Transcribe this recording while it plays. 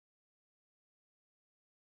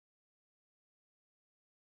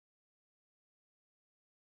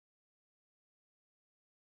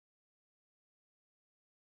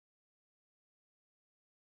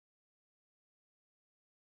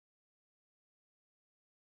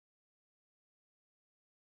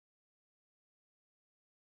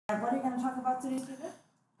What are you going to talk about today,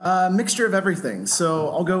 Stephen? Mixture of everything. So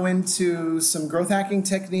I'll go into some growth hacking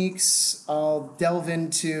techniques. I'll delve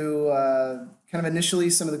into kind of initially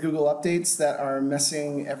some of the Google updates that are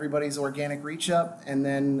messing everybody's organic reach up. And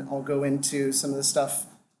then I'll go into some of the stuff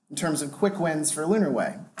in terms of quick wins for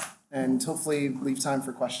Lunarway. And hopefully leave time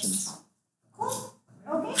for questions. Cool.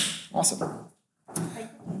 Okay. Awesome.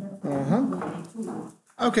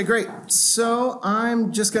 Okay, great. So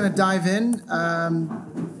I'm just going to dive in.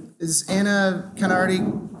 Is Anna kind of already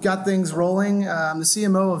got things rolling? I'm the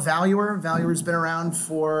CMO of Valuer. Valuer's been around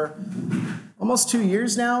for almost 2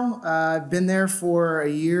 years now. I've been there for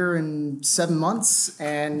 1 year and 7 months.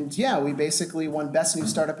 And yeah, we basically won Best New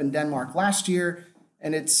Startup in Denmark last year.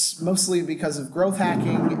 And it's mostly because of growth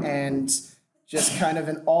hacking and just kind of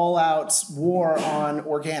an all-out war on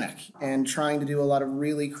organic and trying to do a lot of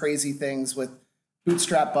really crazy things with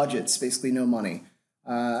bootstrap budgets, basically no money.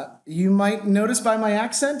 You might notice by my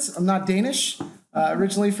accent, I'm not Danish.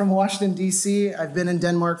 Originally from Washington, D.C. I've been in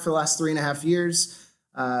Denmark for the last 3.5 years.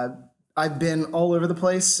 I've been all over the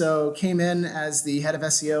place, so came in as the head of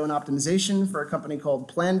SEO and optimization for a company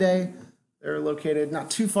called Planday. They're located not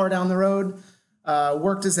too far down the road.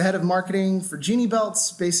 Worked as the head of marketing for Genie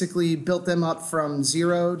Belts, basically built them up from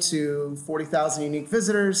 0 to 40,000 unique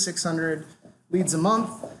visitors, 600 leads a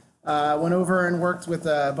month. Went over and worked with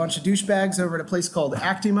a bunch of douchebags over at a place called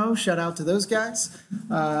Actimo. Shout out to those guys.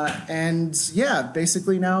 And yeah,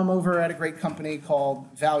 basically now I'm over at a great company called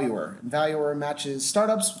Valuer. Valuer matches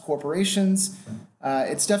startups with corporations.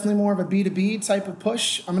 It's definitely more of a B2B type of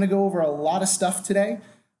push. I'm going to go over a lot of stuff today.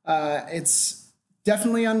 It's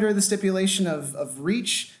definitely under the stipulation of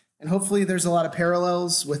reach, and hopefully there's a lot of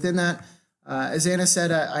parallels within that. As Anna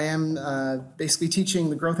said, I am basically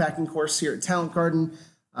teaching the growth hacking course here at Talent Garden.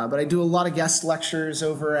 But I do a lot of guest lectures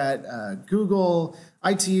over at Google,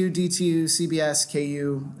 ITU, DTU, CBS,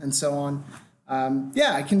 KU, and so on.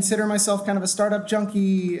 Yeah, I consider myself kind of a startup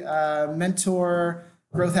junkie, mentor,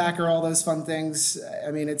 growth hacker, all those fun things.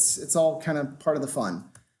 I mean, it's all kind of part of the fun.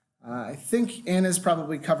 I think Anna's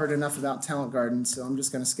probably covered enough about Talent Garden, so I'm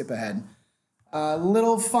just going to skip ahead. A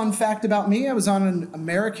little fun fact about me, I was on an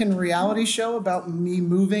American reality show about me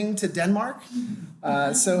moving to Denmark.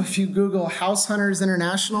 So if you Google House Hunters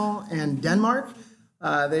International and Denmark,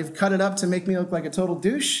 they've cut it up to make me look like a total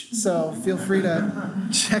douche. So feel free to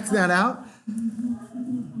check that out.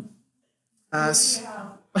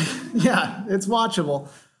 Yeah, it's watchable.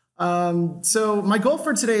 So my goal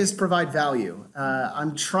for today is provide value.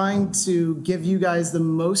 I'm trying to give you guys the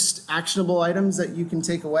most actionable items that you can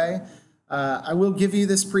take away. I will give you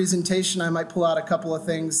this presentation. I might pull out a couple of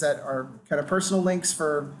things that are kind of personal links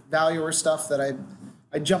for Valuer stuff that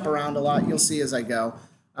I jump around a lot. You'll see as I go.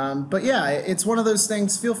 But yeah, it's one of those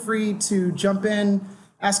things. Feel free to jump in,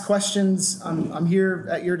 ask questions. I'm here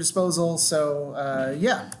at your disposal. So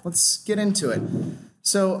yeah, let's get into it.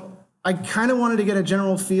 So I kind of wanted to get a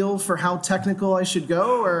general feel for how technical I should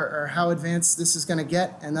go or how advanced this is going to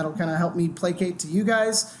get, and that'll kind of help me placate to you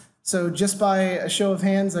guys. So just by a show of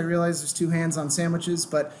hands, I realize there's 2 hands on sandwiches,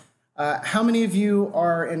 but how many of you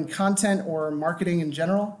are in content or marketing in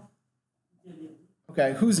general?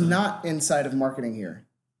 Okay, who's not inside of marketing here?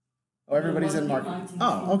 Oh, everybody's in marketing.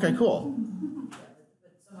 Oh, okay, cool. But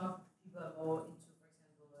some people are more into,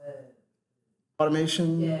 for example,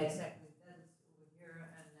 Automation? yeah, exactly. That is over here,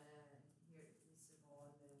 and here is more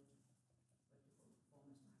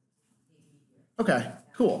the Okay,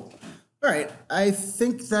 cool. All right, I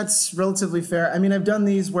think that's relatively fair. I mean, I've done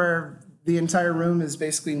these where the entire room is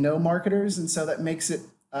basically no marketers, and so that makes it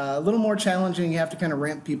a little more challenging. You have to kind of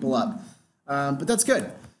ramp people up, but that's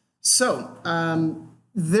good. So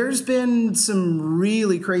there's been some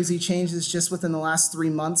really crazy changes just within the last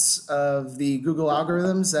 3 months of the Google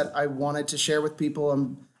algorithms that I wanted to share with people.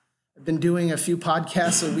 I've been doing a few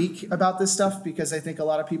podcasts a week about this stuff because I think a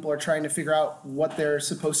lot of people are trying to figure out what they're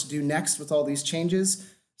supposed to do next with all these changes.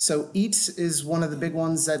 So EAT is one of the big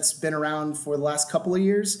ones that's been around for the last couple of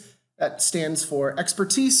years. That stands for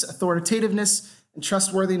expertise, authoritativeness, and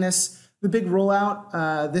trustworthiness. The big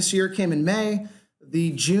rollout this year came in May.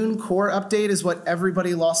 The June core update is what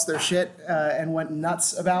everybody lost their shit and went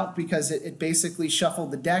nuts about because it basically shuffled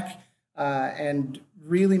the deck and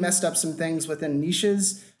really messed up some things within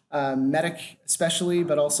niches, medic especially,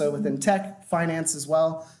 but also within tech, finance as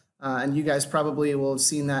well. And you guys probably will have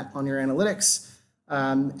seen that on your analytics.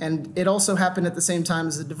 And it also happened at the same time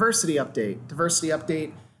as the diversity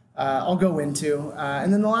update. I'll go into.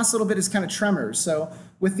 And then the last little bit is kind of tremors. So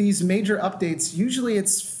with these major updates, usually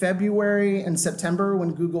it's February and September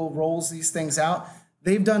when Google rolls these things out.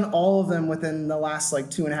 They've done all of them within the last like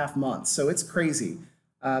 2.5 months. So it's crazy.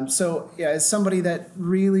 So yeah, as somebody that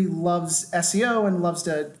really loves SEO and loves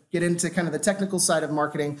to get into kind of the technical side of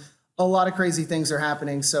marketing, a lot of crazy things are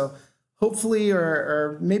happening. So hopefully,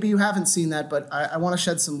 or maybe you haven't seen that, but I want to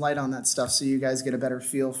shed some light on that stuff so you guys get a better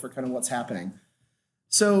feel for kind of what's happening.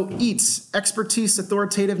 So EATS, expertise,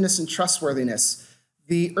 authoritativeness, and trustworthiness.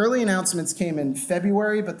 The early announcements came in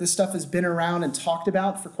February, but this stuff has been around and talked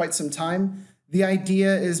about for quite some time. The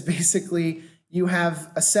idea is basically you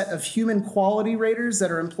have a set of human quality raters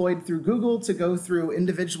that are employed through Google to go through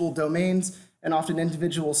individual domains and often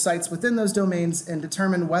individual sites within those domains and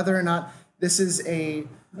determine whether or not this is a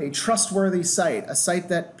trustworthy site, a site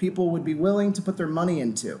that people would be willing to put their money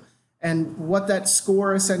into. And what that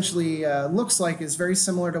score essentially looks like is very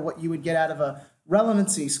similar to what you would get out of a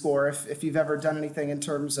relevancy score if you've ever done anything in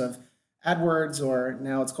terms of AdWords, or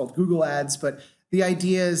now it's called Google Ads. But the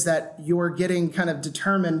idea is that you're getting kind of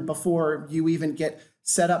determined before you even get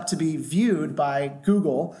set up to be viewed by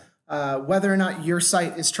Google whether or not your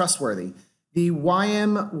site is trustworthy. The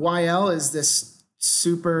YMYL is this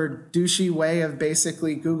super douchey way of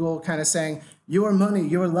basically Google kind of saying, your money,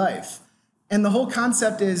 your life. And the whole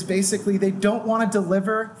concept is basically they don't want to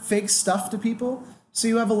deliver fake stuff to people. So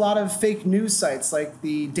you have a lot of fake news sites like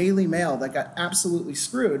the Daily Mail that got absolutely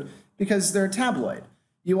screwed because they're a tabloid.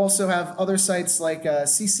 You also have other sites like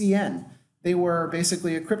CCN. They were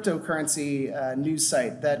basically a cryptocurrency news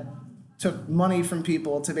site that took money from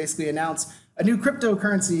people to basically announce a new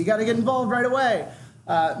cryptocurrency. You got to get involved right away.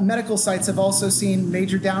 Medical sites have also seen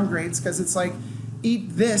major downgrades because it's like, eat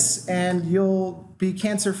this and you'll be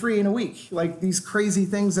cancer-free in a week. Like these crazy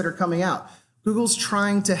things that are coming out. Google's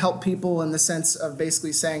trying to help people in the sense of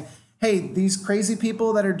basically saying, hey, these crazy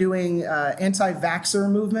people that are doing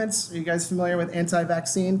anti-vaxxer movements, are you guys familiar with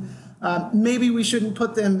anti-vaccine? Maybe we shouldn't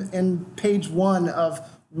put them in page one of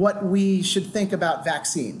what we should think about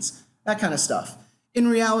vaccines, that kind of stuff. In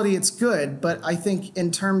reality, it's good, but I think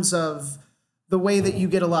in terms of the way that you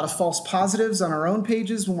get a lot of false positives on our own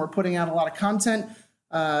pages when we're putting out a lot of content,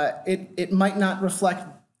 it might not reflect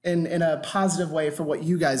in a positive way for what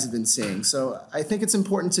you guys have been seeing. So I think it's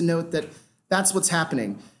important to note that that's what's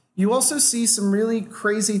happening. You also see some really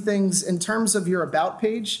crazy things in terms of your About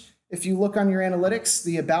page. If you look on your analytics,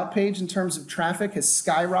 the About page in terms of traffic has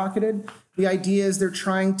skyrocketed. The idea is they're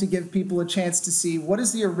trying to give people a chance to see what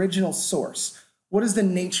is the original source? What is the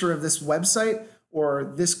nature of this website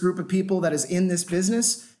or this group of people that is in this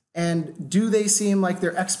business? And do they seem like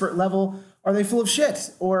they're expert level? Are they full of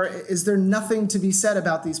shit? Or is there nothing to be said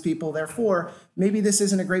about these people? Therefore, maybe this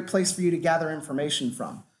isn't a great place for you to gather information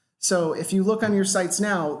from. So if you look on your sites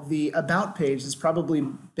now, the About page has probably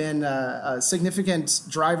been a significant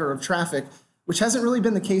driver of traffic, which hasn't really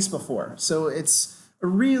been the case before. So it's a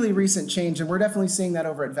really recent change, and we're definitely seeing that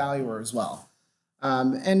over at Valuer as well.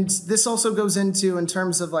 And this also goes into, in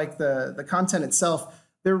terms of like the content itself,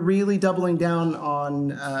 they're really doubling down on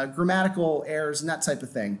grammatical errors and that type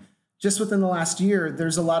of thing. Just within the last year,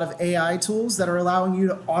 there's a lot of AI tools that are allowing you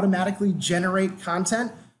to automatically generate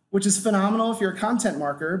content, which is phenomenal if you're a content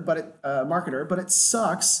marketer, but it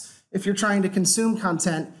sucks if you're trying to consume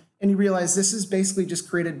content and you realize this is basically just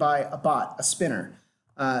created by a bot, a spinner.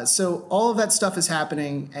 So all of that stuff is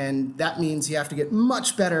happening, and that means you have to get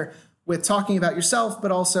much better with talking about yourself,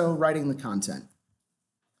 but also writing the content.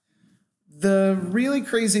 The really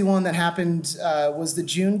crazy one that happened was the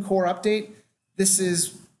June core update. This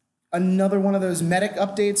is another one of those medic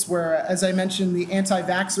updates where, as I mentioned, the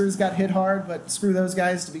anti-vaxxers got hit hard, but screw those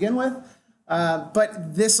guys to begin with.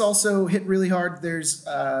 But this also hit really hard. There's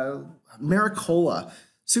Maricola,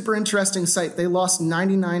 super interesting site. They lost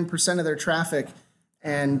 99% of their traffic,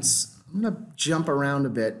 and I'm gonna jump around a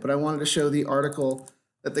bit, but I wanted to show the article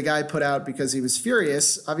that the guy put out because he was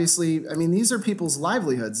furious. Obviously, I mean, these are people's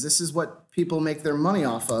livelihoods. This is what people make their money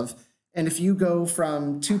off of. And if you go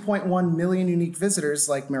from 2.1 million unique visitors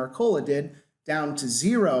like Maricola did down to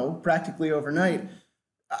 0 practically overnight,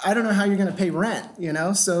 I don't know how you're going to pay rent, you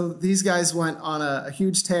know? So these guys went on a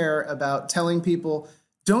huge tear about telling people,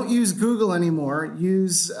 don't use Google anymore,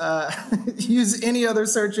 use any other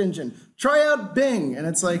search engine. Try out Bing. And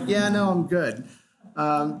it's like, yeah, no, I'm good.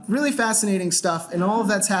 Really fascinating stuff. And all of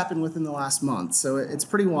that's happened within the last month. So it's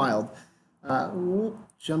pretty wild.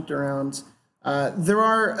 Jumped around. There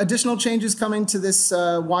are additional changes coming to this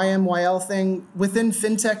YMYL thing. Within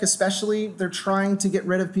fintech especially, they're trying to get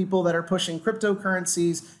rid of people that are pushing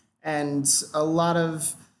cryptocurrencies and a lot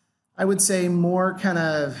of, I would say, more kind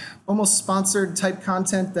of almost sponsored type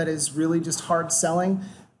content that is really just hard selling.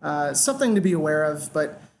 Something to be aware of,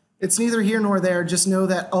 but it's neither here nor there. Just know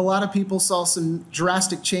that a lot of people saw some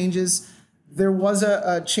drastic changes. There was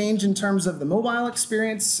a change in terms of the mobile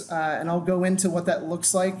experience, and I'll go into what that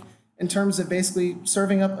looks like in terms of basically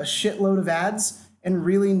serving up a shitload of ads and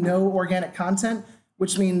really no organic content,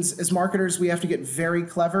 which means as marketers, we have to get very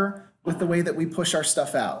clever with the way that we push our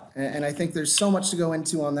stuff out. And I think there's so much to go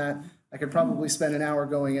into on that. I could probably spend an hour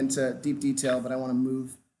going into deep detail, but I want to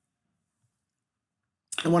move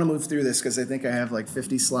through this because I think I have like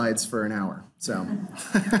 50 slides for an hour. So,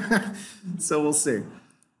 so we'll see.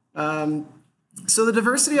 So the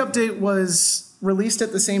diversity update was released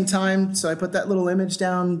at the same time. So I put that little image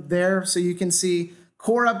down there so you can see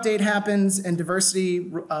core update happens and diversity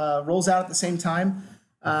rolls out at the same time.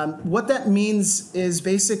 What that means is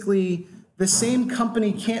basically the same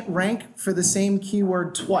company can't rank for the same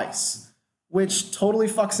keyword twice, which totally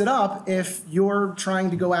fucks it up if you're trying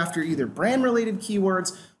to go after either brand-related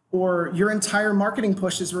keywords or your entire marketing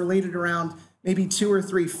push is related around maybe 2 or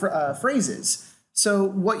 3 phrases. So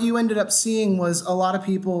what you ended up seeing was a lot of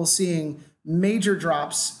people seeing major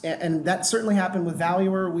drops, and that certainly happened with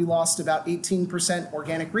Valuer. We lost about 18%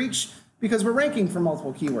 organic reach because we're ranking for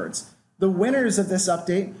multiple keywords. The winners of this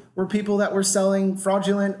update were people that were selling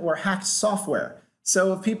fraudulent or hacked software.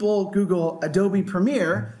 So if people Google Adobe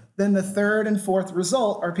Premiere, then the 3rd and 4th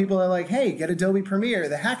result are people that are like, hey, get Adobe Premiere,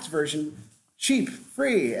 the hacked version, cheap,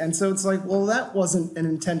 free. And so it's like, well, that wasn't an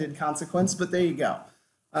intended consequence, but there you go.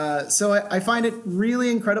 So I find it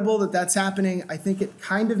really incredible that that's happening. I think it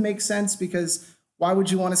kind of makes sense because why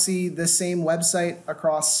would you want to see the same website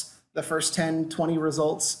across the first 10, 20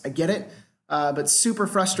 results? I get it, but super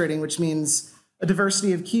frustrating, which means a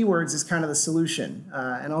diversity of keywords is kind of the solution.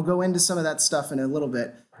 And I'll go into some of that stuff in a little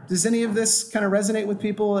bit. Does any of this kind of resonate with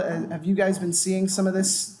people? Have you guys been seeing some of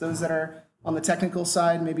this? Those that are on the technical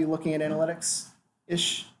side, maybe looking at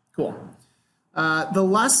analytics-ish? Cool. The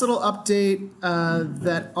last little update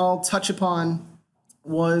that I'll touch upon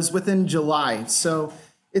was within July. So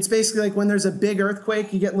it's basically like when there's a big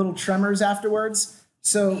earthquake, you get little tremors afterwards.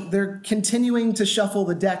 So they're continuing to shuffle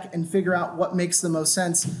the deck and figure out what makes the most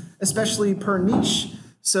sense, especially per niche.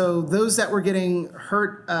 So those that were getting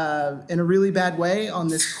hurt in a really bad way on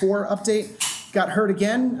this core update got hurt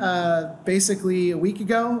again basically a week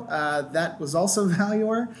ago. That was also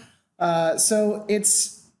Valuer. So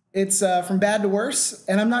it's from bad to worse,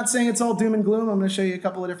 and I'm not saying it's all doom and gloom. I'm going to show you a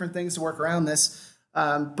couple of different things to work around this,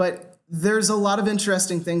 but there's a lot of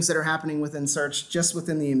interesting things that are happening within search, just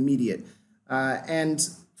within the immediate, and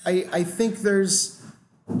I think there's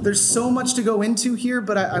so much to go into here,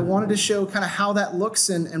 but I wanted to show kind of how that looks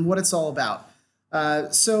and what it's all about.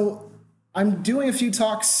 So I'm doing a few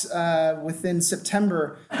talks within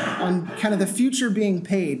September on kind of the future being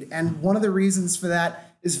paid, and one of the reasons for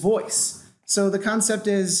that is voice. So the concept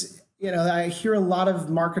is, I hear a lot of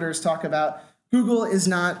marketers talk about Google is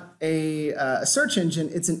not a search engine,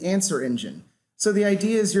 it's an answer engine. So the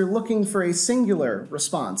idea is you're looking for a singular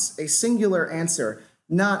response, a singular answer,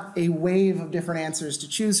 not a wave of different answers to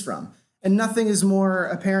choose from. And nothing is more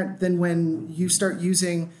apparent than when you start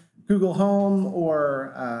using Google Home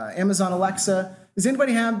or Amazon Alexa. Does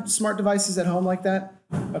anybody have smart devices at home like that?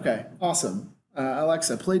 Okay, awesome.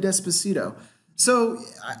 Alexa, play Despacito. So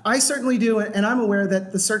I certainly do, and I'm aware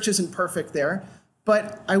that the search isn't perfect there,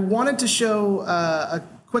 but I wanted to show a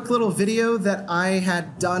quick little video that I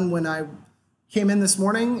had done when I came in this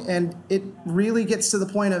morning, and it really gets to the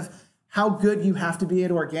point of how good you have to be at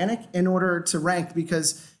organic in order to rank,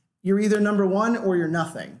 because you're either number 1 or you're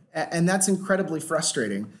nothing, and that's incredibly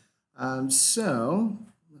frustrating. So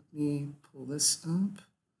let me pull this up.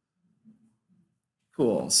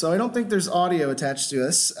 Cool. So I don't think there's audio attached to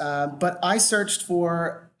this, but I searched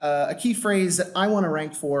for a key phrase that I want to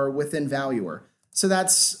rank for within Valuer. So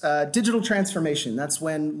that's digital transformation. That's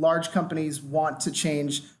when large companies want to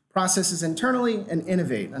change processes internally and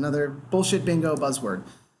innovate. Another bullshit bingo buzzword.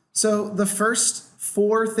 So the first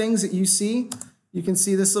 4 things that you can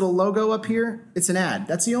see this little logo up here. It's an ad.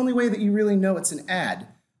 That's the only way that you really know it's an ad,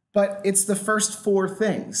 but it's the first 4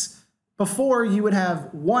 things. Before, you would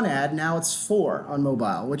have 1 ad, now it's 4 on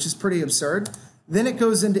mobile, which is pretty absurd. Then it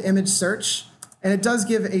goes into image search, and it does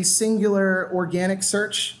give a singular organic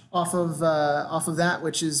search off of that,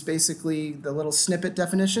 which is basically the little snippet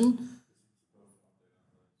definition.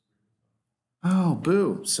 Oh,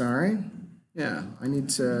 boo, sorry. Yeah, I need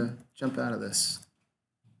to jump out of this.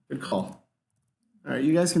 Good call. All right,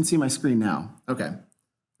 you guys can see my screen now. Okay. All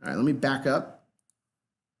right, let me back up.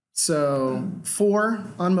 So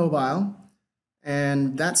 4 on mobile,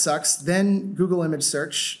 and that sucks. Then Google image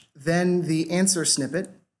search, then the answer snippet,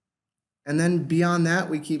 and then beyond that,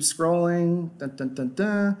 we keep scrolling. Dun, dun, dun,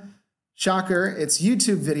 dun. Shocker, it's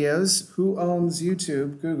YouTube videos. Who owns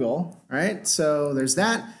YouTube? Google, right? So there's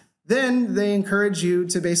that. Then they encourage you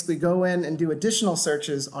to basically go in and do additional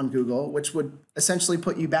searches on Google, which would essentially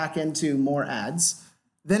put you back into more ads.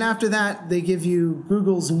 Then after that, they give you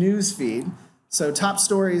Google's news feed, so top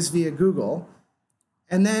stories via Google.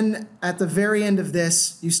 And then at the very end of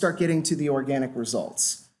this, you start getting to the organic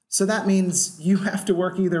results. So that means you have to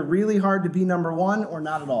work either really hard to be number one or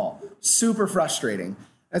not at all. Super frustrating.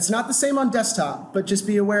 It's not the same on desktop, but just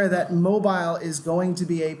be aware that mobile is going to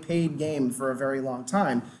be a paid game for a very long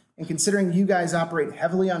time. And considering you guys operate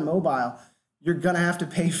heavily on mobile, you're going to have to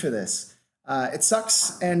pay for this. It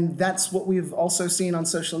sucks, and that's what we've also seen on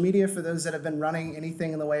social media for those that have been running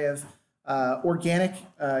anything in the way of organic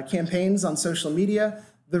campaigns on social media.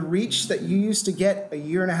 The reach that you used to get a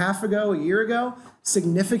year and a half ago, a year ago,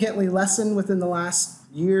 significantly lessened within the last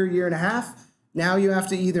year, year and a half. Now you have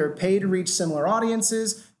to either pay to reach similar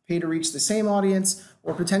audiences, pay to reach the same audience,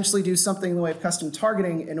 or potentially do something in the way of custom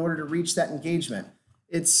targeting in order to reach that engagement.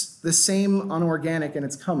 It's the same on organic, and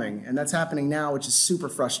it's coming, and that's happening now, which is super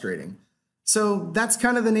frustrating. So that's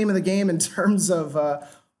kind of the name of the game in terms of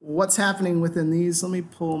what's happening within these. Let me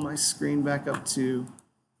pull my screen back up to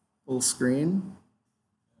full screen.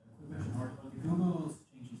 Google's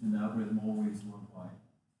changes in the algorithm always worldwide?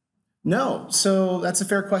 No, so that's a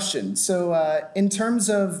fair question. So in terms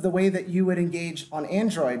of the way that you would engage on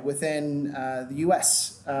Android within the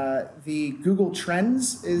US, the Google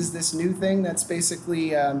Trends is this new thing that's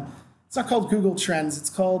basically, it's not called Google Trends, it's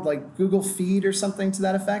called like Google Feed or something to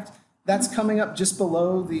that effect. That's coming up just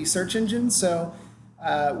below the search engine. So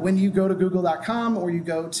when you go to google.com or you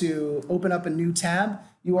go to open up a new tab,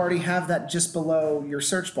 you already have that just below your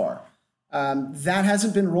search bar. That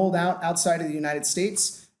hasn't been rolled out outside of the United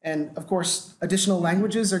States. And of course, additional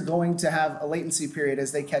languages are going to have a latency period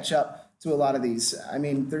as they catch up to a lot of these. I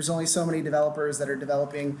mean, there's only so many developers that are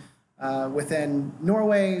developing within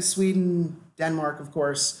Norway, Sweden, Denmark, of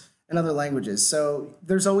course, and other languages. So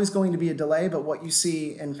there's always going to be a delay, but what you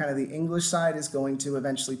see in kind of the English side is going to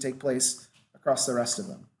eventually take place across the rest of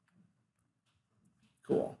them.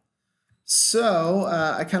 Cool. So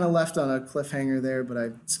I kind of left on a cliffhanger there, but I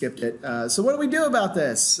skipped it. So what do we do about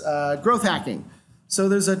this? Growth hacking. So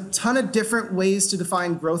there's a ton of different ways to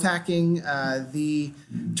define growth hacking. The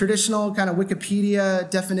traditional kind of Wikipedia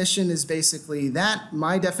definition is basically that.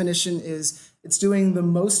 My definition is it's doing the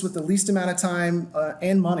most with the least amount of time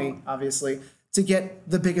and money, obviously, to get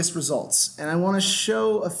the biggest results. And I want to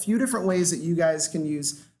show a few different ways that you guys can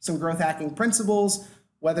use some growth hacking principles,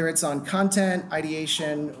 whether it's on content,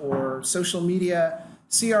 ideation, or social media,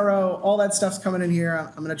 CRO, all that stuff's coming in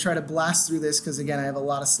here. I'm going to try to blast through this because, again, I have a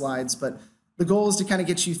lot of slides, but the goal is to kind of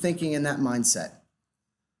get you thinking in that mindset.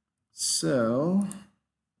 So,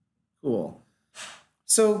 cool.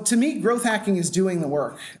 So to me, growth hacking is doing the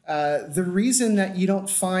work. The reason that you don't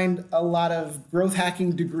find a lot of growth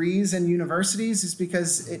hacking degrees in universities is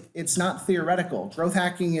because it's not theoretical. Growth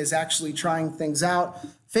hacking is actually trying things out,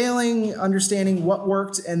 failing, understanding what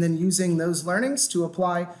worked, and then using those learnings to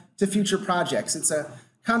apply to future projects. It's a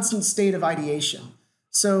constant state of ideation.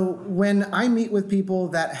 So when I meet with people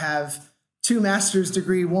that have 2 master's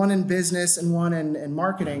degree, one in business and one in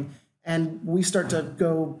marketing, and we start to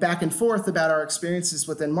go back and forth about our experiences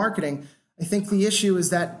within marketing, I think the issue is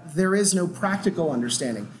that there is no practical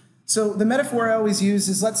understanding. So the metaphor I always use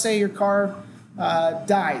is, let's say your car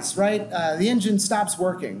dies, right? The engine stops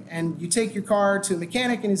working, and you take your car to a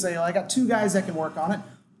mechanic and he's like, oh, I got 2 guys that can work on it.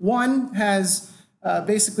 One has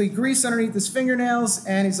basically grease underneath his fingernails,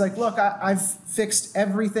 and he's like, look, I've fixed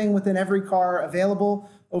everything within every car available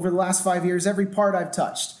over the last 5 years, every part I've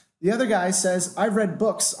touched. The other guy says, I've read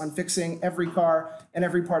books on fixing every car and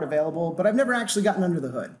every part available, but I've never actually gotten under the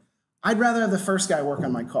hood. I'd rather have the first guy work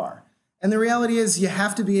on my car. And the reality is you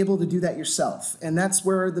have to be able to do that yourself. And that's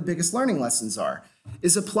where the biggest learning lessons are,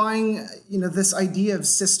 is applying this idea of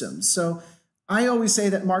systems. So I always say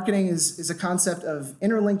that marketing is a concept of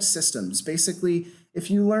interlinked systems. Basically, if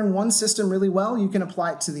you learn one system really well, you can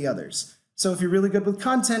apply it to the others. So if you're really good with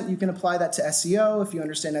content, you can apply that to SEO. If you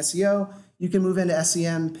understand SEO, you can move into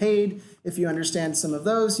SEM paid. If you understand some of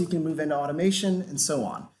those, you can move into automation and so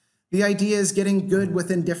on. The idea is getting good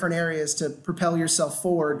within different areas to propel yourself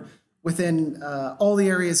forward within all the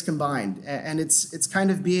areas combined. And it's kind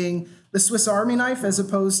of being the Swiss Army knife as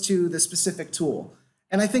opposed to the specific tool.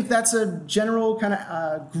 And I think that's a general kind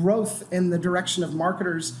of growth in the direction of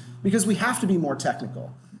marketers because we have to be more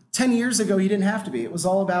technical. 10 years ago, you didn't have to be. It was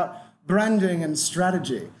all about branding and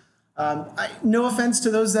strategy. No offense to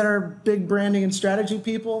those that are big branding and strategy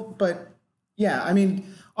people, but yeah, I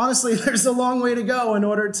mean, honestly, there's a long way to go in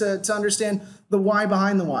order to understand the why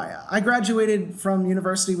behind the why. I graduated from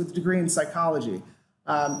university with a degree in psychology.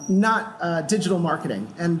 not digital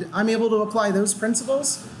marketing. And I'm able to apply those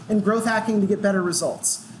principles in growth hacking to get better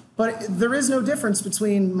results. But there is no difference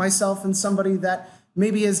between myself and somebody that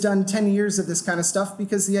maybe has done 10 years of this kind of stuff,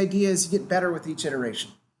 because the idea is you get better with each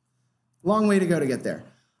iteration. Long way to go to get there.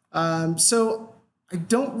 So I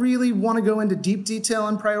don't really want to go into deep detail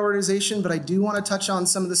on prioritization, but I do want to touch on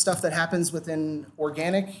some of the stuff that happens within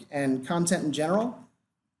organic and content in general.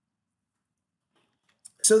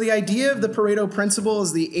 So the idea of the Pareto principle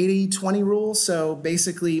is the 80-20 rule. So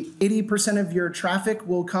basically 80% of your traffic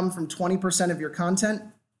will come from 20% of your content.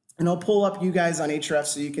 And I'll pull up you guys on Ahrefs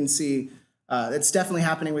so you can see it's definitely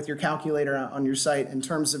happening with your calculator on your site in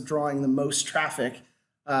terms of drawing the most traffic.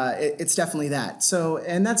 It's definitely that. So,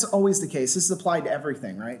 and that's always the case. This is applied to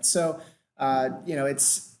everything, right? So, you know,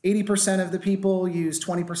 it's 80% of the people use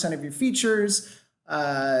 20% of your features.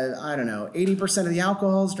 I don't know, 80% of the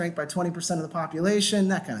alcohol is drank by 20% of the population,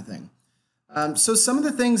 that kind of thing. So some of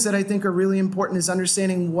the things that I think are really important is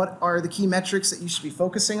understanding what are the key metrics that you should be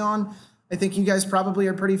focusing on. I think you guys probably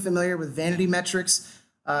are pretty familiar with vanity metrics.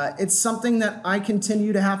 It's something that I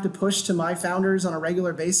continue to have to push to my founders on a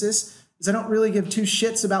regular basis, is I don't really give two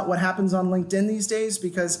shits about what happens on LinkedIn these days,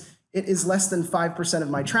 because it is less than 5% of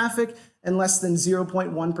my traffic and less than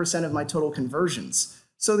 0.1% of my total conversions.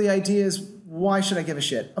 So the idea is, why should I give a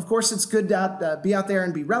shit? Of course, it's good to be out there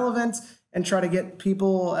and be relevant and try to get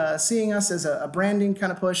people seeing us as a branding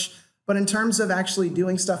kind of push. But in terms of actually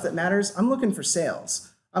doing stuff that matters, I'm looking for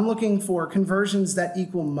sales. I'm looking for conversions that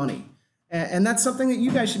equal money. And that's something that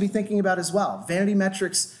you guys should be thinking about as well. Vanity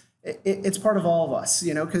metrics, it's part of all of us,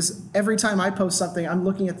 you know, because every time I post something, I'm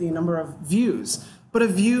looking at the number of views. But a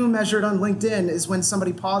view measured on LinkedIn is when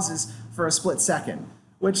somebody pauses for a split second,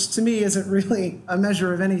 which to me isn't really a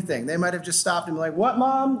measure of anything. They might have just stopped and be like, "What,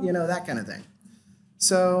 Mom?" You know, that kind of thing.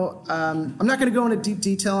 So I'm not going to go into deep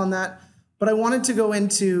detail on that, but I wanted to go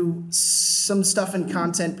into some stuff in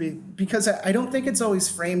content because I don't think it's always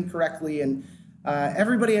framed correctly, and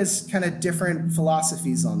everybody has kind of different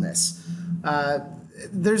philosophies on this.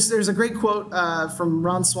 There's a great quote from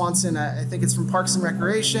Ron Swanson, I think it's from Parks and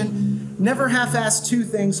Recreation: "Never half-ass two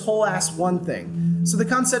things, whole-ass one thing." So the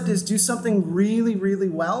concept is do something really, really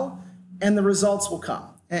well, and the results will come.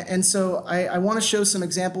 And so I want to show some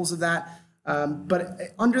examples of that.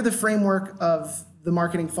 But under the framework of the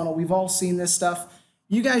marketing funnel, we've all seen this stuff.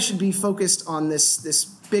 You guys should be focused on this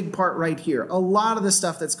big part right here. A lot of the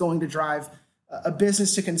stuff that's going to drive a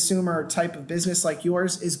business to consumer type of business like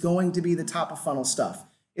yours is going to be the top of funnel stuff.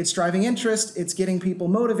 It's driving interest, it's getting people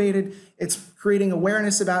motivated, it's creating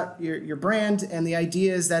awareness about your brand, and the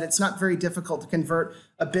idea is that it's not very difficult to convert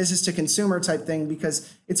a business to consumer type thing,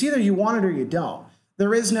 because it's either you want it or you don't.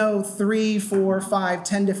 There is no 3, 4, 5,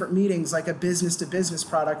 10 different meetings like a business to business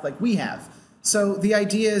product like we have. So the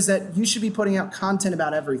idea is that you should be putting out content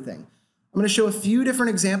about everything. I'm going to show a few different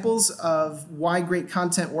examples of why great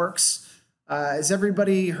content works. Has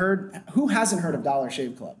everybody heard? Who hasn't heard of Dollar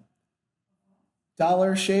Shave Club?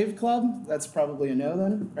 Dollar Shave Club? That's probably a no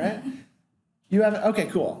then, right? You haven't? Okay,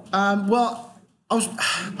 cool. Well,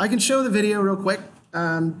 I can show the video real quick.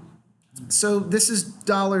 So this is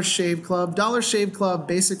Dollar Shave Club. Dollar Shave Club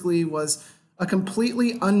basically was a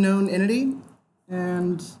completely unknown entity.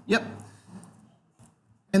 And yep.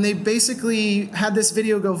 And they basically had this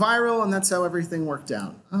video go viral, and that's how everything worked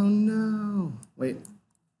out. Oh no. Wait.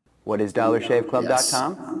 What is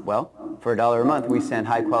DollarShaveClub.com? Yes. Well, for $1 a month, we send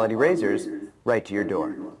high-quality razors right to your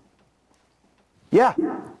door. Yeah,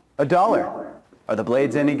 $1. Are the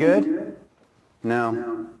blades any good?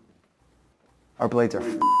 No. Our blades are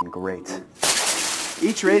f***ing great.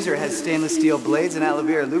 Each razor has stainless steel blades, an aloe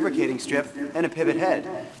vera lubricating strip, and a pivot head.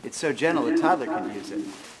 It's so gentle a toddler can use it.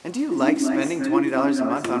 And do you like spending $20 a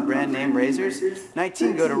month on brand name razors?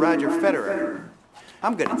 19 go to Roger Federer.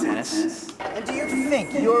 I'm good at tennis. And do you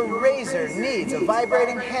think your razor needs a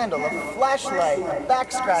vibrating handle, a flashlight, a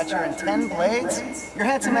back scratcher, and 10 blades? Your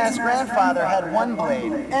handsome-ass grandfather had 1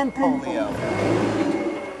 blade and polio.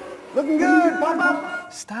 Looking good,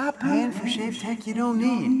 Pop-Up! Stop paying for shave tech you don't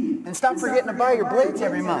need. And stop forgetting to buy your blades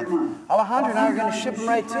every month. Alejandro and I are going to ship them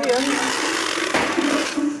right to you.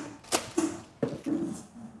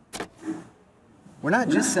 We're not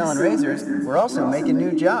just selling razors, we're also making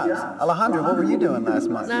new jobs. Alejandro, what were you doing last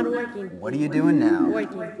month? Not working. What are you doing now?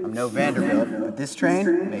 Working. I'm no Vanderbilt, but this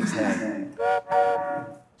train makes hay.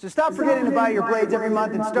 So stop forgetting to buy your blades every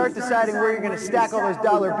month and start deciding where you're going to stack all those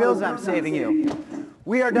dollar bills I'm saving you.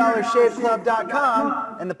 We are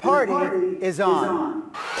DollarShaveClub.com, and the party is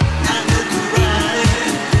on.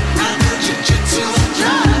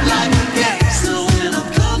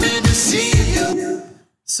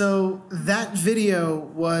 So that video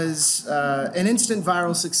was an instant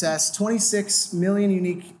viral success, 26 million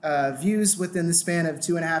unique views within the span of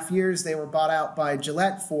 2.5 years. They were bought out by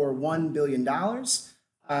Gillette for $1 billion.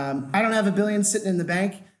 I don't have a billion sitting in the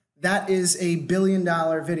bank. That is a $1 billion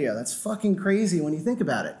video. That's fucking crazy when you think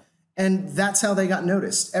about it. And that's how they got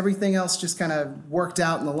noticed. Everything else just kind of worked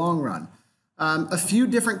out in the long run. A few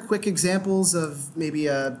different quick examples of maybe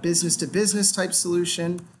a business-to-business type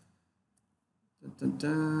solution.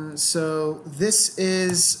 So this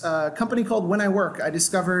is a company called When I Work. I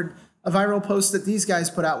discovered a viral post that these guys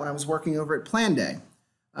put out when I was working over at Plan Day.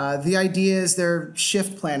 The idea is their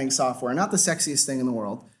shift planning software, not the sexiest thing in the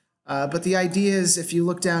world. But the idea is if you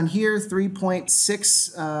look down here,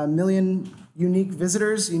 3.6 million unique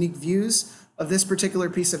visitors, unique views of this particular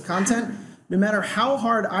piece of content. No matter how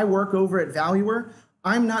hard I work over at Valuer,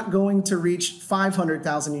 I'm not going to reach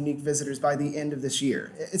 500,000 unique visitors by the end of this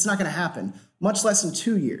year. It's not going to happen, much less in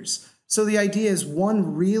 2 years. So the idea is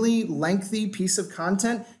one really lengthy piece of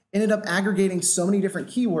content ended up aggregating so many different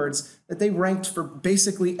keywords that they ranked for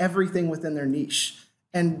basically everything within their niche.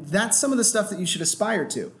 And that's some of the stuff that you should aspire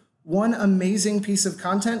to. One amazing piece of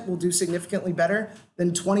content will do significantly better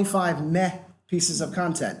than 25 meh pieces of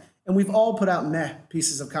content. And we've all put out meh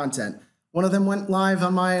pieces of content. One of them went live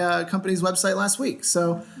on my company's website last week.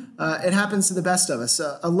 So it happens to the best of us.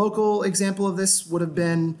 A local example of this would have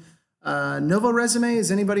been Novo Resume. Has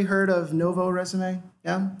anybody heard of Novo Resume?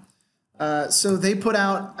 Yeah. So they put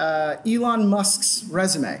out Elon Musk's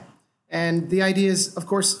resume. And the idea is, of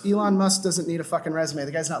course, Elon Musk doesn't need a fucking resume.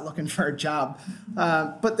 The guy's not looking for a job.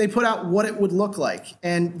 But they put out what it would look like.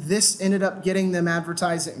 And this ended up getting them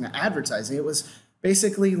advertising. It was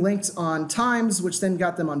basically linked on Times, which then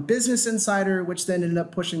got them on Business Insider, which then ended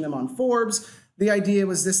up pushing them on Forbes. The idea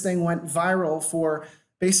was this thing went viral for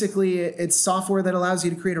basically it's software that allows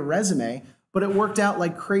you to create a resume, but it worked out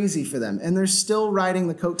like crazy for them. And they're still riding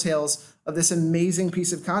the coattails of this amazing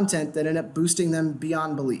piece of content that ended up boosting them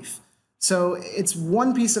beyond belief. So it's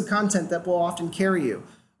one piece of content that will often carry you.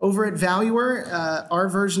 Over at Valuer, our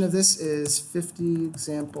version of this is 50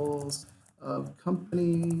 examples of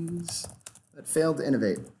companies that failed to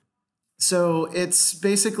innovate. So it's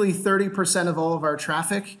basically 30% of all of our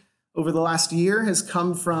traffic over the last year has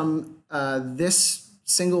come from this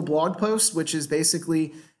single blog post, which is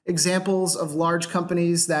basically examples of large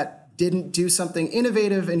companies that didn't do something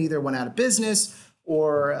innovative and either went out of business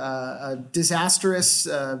or a disastrous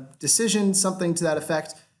decision, something to that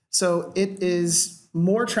effect. So it is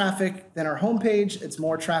more traffic than our homepage. It's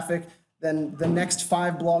more traffic than the next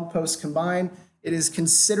 5 blog posts combined. It is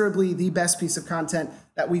considerably the best piece of content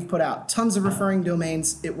that we've put out. Tons of referring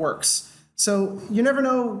domains, it works. So you never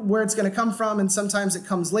know where it's gonna come from, and sometimes it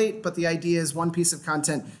comes late, but the idea is one piece of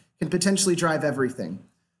content can potentially drive everything.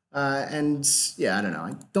 And yeah, I don't know.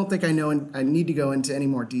 I don't think I know, and I need to go into any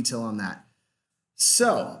more detail on that.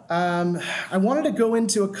 So I wanted to go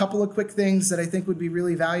into a couple of quick things that I think would be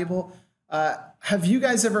really valuable. Have you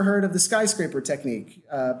guys ever heard of the skyscraper technique?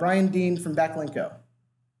 Brian Dean from Backlinko?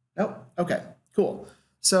 Nope? Okay, cool.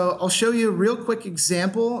 So I'll show you a real quick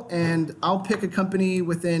example, and I'll pick a company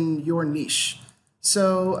within your niche.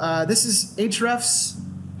 So this is Ahrefs.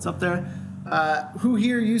 It's up there. Who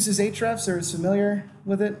here uses Ahrefs or is familiar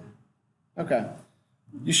with it? Okay.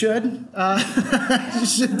 You should. You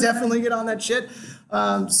should definitely get on that shit.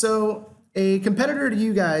 So a competitor to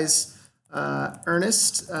you guys,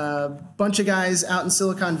 Ernest, a bunch of guys out in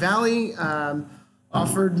Silicon Valley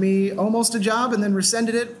offered me almost a job and then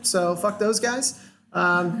rescinded it. So fuck those guys.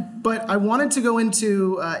 But I wanted to go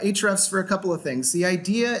into Ahrefs for a couple of things. The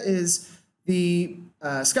idea is the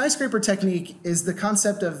skyscraper technique is the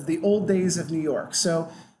concept of the old days of New York. So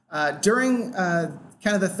during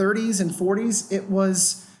kind of the 30s and 40s, it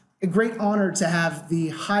was a great honor to have the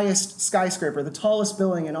highest skyscraper, the tallest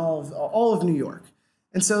building in all of New York.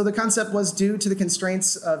 And so the concept was, due to the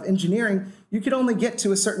constraints of engineering, you could only get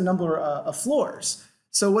to a certain number of floors.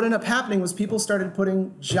 So what ended up happening was people started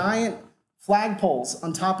putting giant flagpoles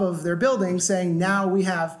on top of their building saying, now we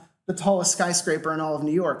have the tallest skyscraper in all of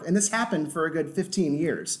New York. And this happened for a good 15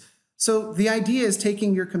 years. So the idea is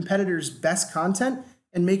taking your competitor's best content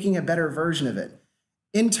and making a better version of it.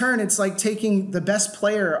 In turn, it's like taking the best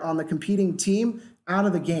player on the competing team out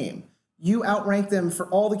of the game. You outrank them for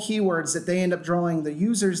all the keywords that they end up drawing the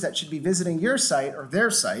users that should be visiting your site or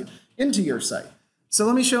their site into your site. So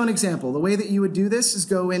let me show an example. The way that you would do this is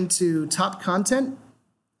go into top content.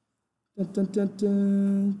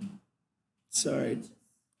 Sorry,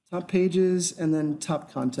 top pages and then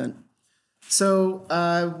top content. So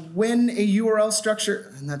when a URL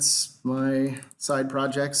structure, and that's my side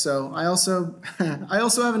project. So I also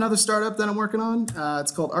have another startup that I'm working on.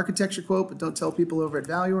 It's called Architecture Quote, but don't tell people over at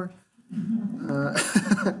Valuer.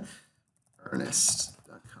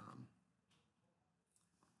 Earnest.com.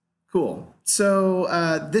 Cool.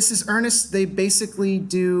 So this is Earnest. They basically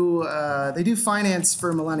do finance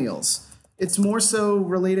for millennials. It's more so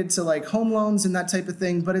related to like home loans and that type of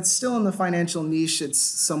thing, but it's still in the financial niche. It's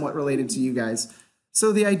somewhat related to you guys.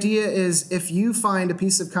 So the idea is if you find a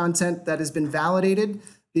piece of content that has been validated,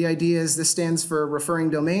 the idea is this stands for referring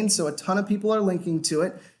domain. So a ton of people are linking to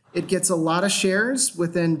it. It gets a lot of shares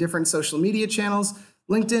within different social media channels.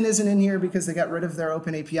 LinkedIn isn't in here because they got rid of their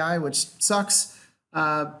open API, which sucks.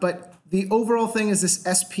 But the overall thing is this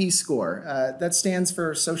SP score. That stands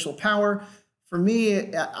for social power. For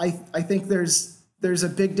me, I think there's a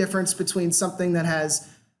big difference between something that has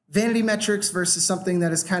vanity metrics versus something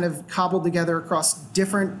that is kind of cobbled together across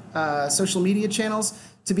different social media channels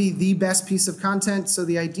to be the best piece of content. So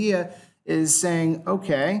the idea is saying,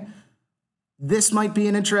 okay, this might be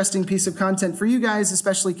an interesting piece of content for you guys,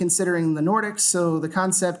 especially considering the Nordics. So the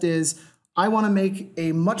concept is I want to make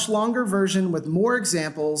a much longer version with more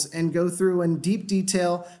examples and go through in deep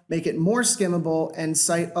detail, make it more skimmable, and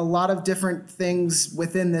cite a lot of different things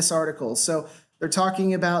within this article. So they're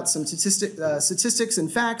talking about some statistics and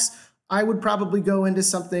facts. I would probably go into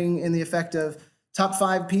something in the effect of top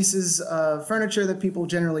 5 pieces of furniture that people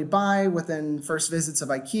generally buy within first visits of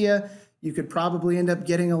IKEA. You could probably end up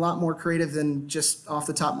getting a lot more creative than just off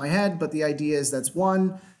the top of my head, but the idea is that's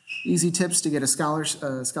one. Easy tips to get a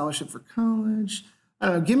scholarship for college. I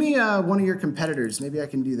don't know. Give me one of your competitors. Maybe I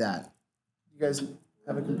can do that. You guys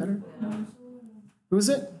have a competitor? Who is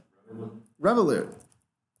it? Revolut.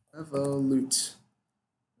 Revolut.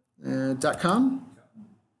 .com?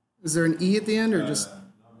 Is there an E at the end or just?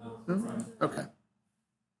 No? Okay.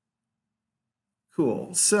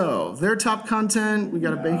 Cool. So their top content. We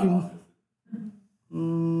got a banking.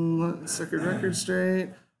 Set record straight.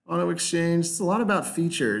 Auto exchange. It's a lot about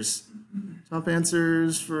features. Top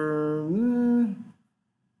answers for.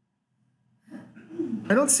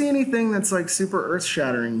 I don't see anything that's like super earth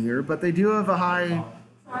shattering here, but they do have a high.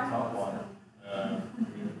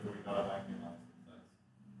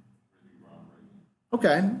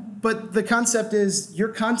 Okay, but the concept is your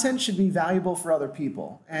content should be valuable for other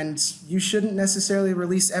people, and you shouldn't necessarily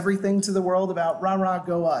release everything to the world about rah rah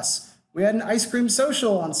go us. We had an ice cream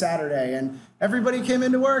social on Saturday, and everybody came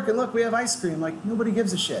into work, and look, we have ice cream. Like, nobody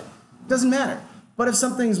gives a shit. It doesn't matter. But if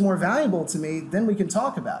something's more valuable to me, then we can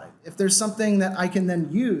talk about it. If there's something that I can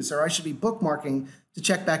then use or I should be bookmarking to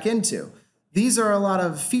check back into. These are a lot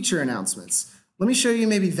of feature announcements. Let me show you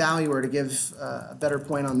maybe Valuer to give a better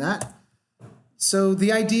point on that. So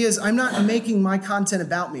the idea is I'm not making my content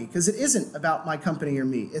about me because it isn't about my company or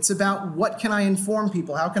me. It's about what can I inform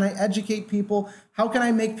people? How can I educate people? How can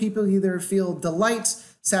I make people either feel delight,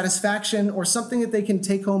 satisfaction, or something that they can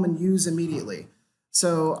take home and use immediately?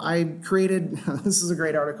 So I created, this is a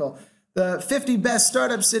great article, the 50 best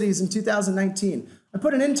startup cities in 2019. I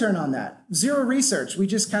put an intern on that. Zero research. We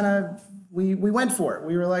just kind of, we went for it.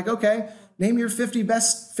 We were like, okay, name your 50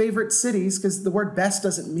 best favorite cities because the word best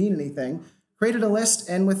doesn't mean anything. Created a list,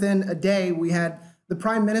 and within a day, we had the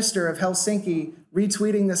Prime Minister of Helsinki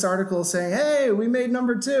retweeting this article saying, hey, we made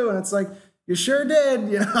number 2. And it's like, you sure did,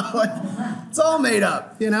 you know, like, it's all made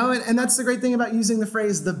up, you know, and that's the great thing about using the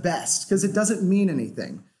phrase the best, because it doesn't mean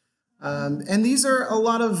anything. And these are a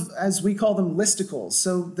lot of, as we call them, listicles.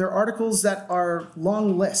 So they're articles that are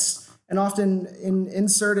long lists, and often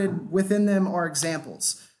inserted within them are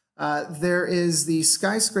examples. There is the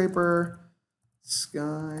skyscraper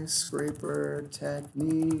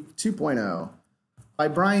Technique 2.0 by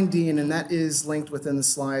Brian Dean, and that is linked within the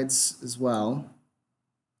slides as well.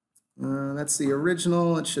 That's the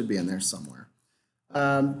original. It should be in there somewhere.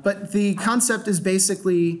 But the concept is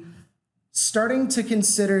basically starting to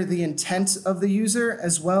consider the intent of the user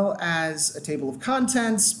as well as a table of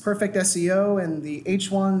contents, perfect SEO, and the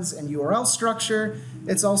H1s and URL structure.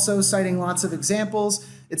 It's also citing lots of examples.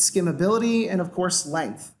 It's skimmability and, of course,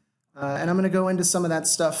 length. And I'm going to go into some of that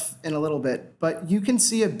stuff in a little bit. But you can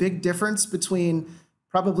see a big difference between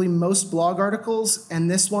probably most blog articles and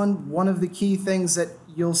this one. One of the key things that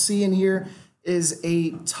you'll see in here is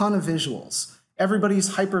a ton of visuals.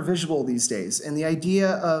 Everybody's hyper visual these days. And the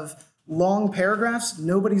idea of long paragraphs,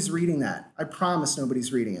 nobody's reading that. I promise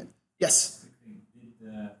nobody's reading it. Yes? Did the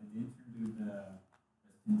intern do the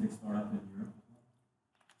fintech startup in Europe?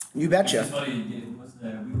 You betcha. We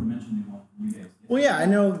were mentioning one from you guys. Well, yeah, I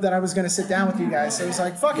know that I was going to sit down with you guys, so I was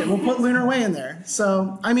like, fuck it, we'll put Lunarway in there.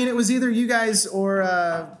 So, I mean, it was either you guys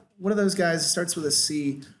or what are those guys? It starts with a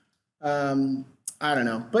C. I don't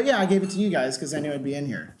know. But yeah, I gave it to you guys because I knew I'd be in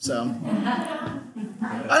here. So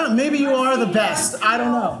I don't know. Maybe you are the best. I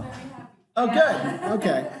don't know. Oh, good.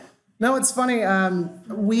 Okay. No, it's funny.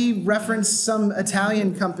 We referenced some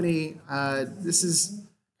Italian company. This is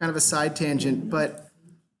kind of a side tangent, but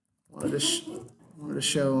I wanted to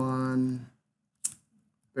show on.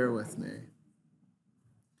 Bear with me.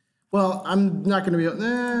 Well, I'm not going to be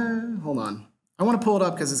able. Hold on. I want to pull it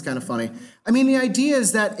up because it's kind of funny. I mean, the idea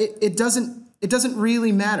is that it doesn't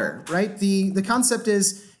really matter, right? The concept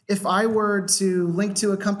is if I were to link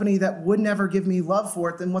to a company that would never give me love for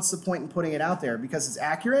it, then what's the point in putting it out there? Because it's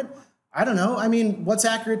accurate? I don't know. I mean, what's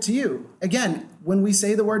accurate to you? Again, when we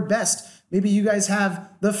say the word best, maybe you guys have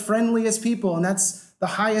the friendliest people, and that's the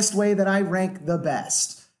highest way that I rank the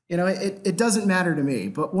best. You know, it doesn't matter to me.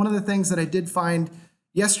 But one of the things that I did find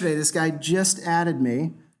yesterday, this guy just added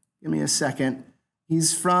me. Give me a second.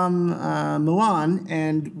 He's from Milan,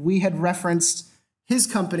 and we had referenced his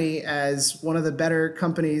company as one of the better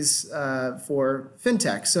companies for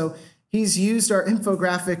fintech. So he's used our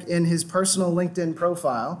infographic in his personal LinkedIn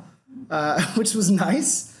profile, which was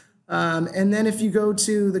nice. And then if you go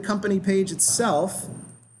to the company page itself,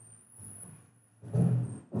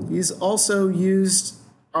 he's also used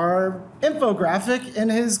our infographic in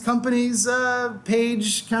his company's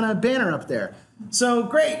page kind of banner up there. So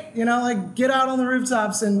great, you know, like get out on the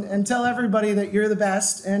rooftops and tell everybody that you're the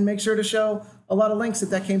best, and make sure to show a lot of links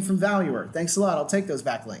that came from Valuer. Thanks a lot, I'll take those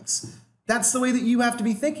back links. That's the way that you have to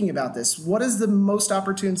be thinking about this. What is the most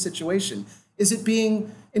opportune situation? Is it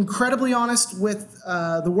being incredibly honest with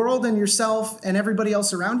the world and yourself and everybody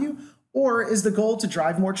else around you? Or is the goal to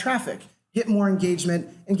drive more traffic, get more engagement,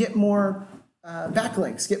 and get more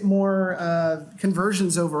backlinks, get more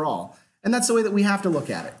conversions overall? And that's the way that we have to look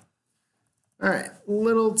at it. All right,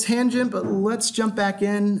 little tangent, but let's jump back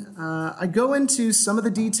in. I go into some of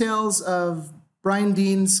the details of Brian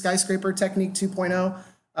Dean's Skyscraper Technique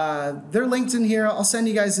 2.0. They're linked in here. I'll send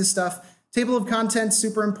you guys this stuff. Table of contents,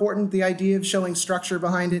 super important. The idea of showing structure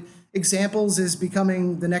behind it. Examples is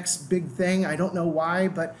becoming the next big thing. I don't know why,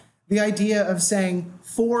 but the idea of saying,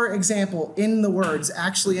 for example, in the words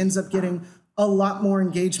actually ends up getting a lot more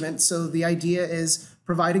engagement. So the idea is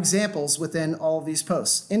provide examples within all of these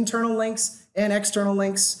posts. Internal links and external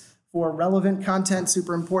links for relevant content,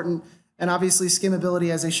 super important. And obviously skimmability,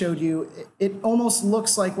 as I showed you, it almost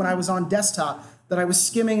looks like when I was on desktop that I was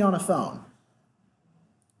skimming on a phone.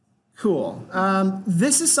 Cool.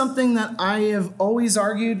 This is something that I have always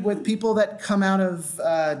argued with people that come out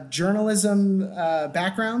of journalism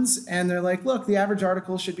backgrounds, and they're like, look, the average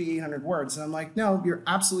article should be 800 words. And I'm like, no, you're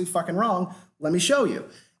absolutely fucking wrong. Let me show you.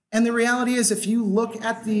 And the reality is, if you look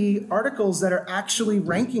at the articles that are actually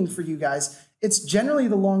ranking for you guys, it's generally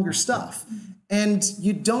the longer stuff. And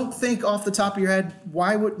you don't think off the top of your head,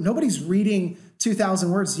 why would, nobody's reading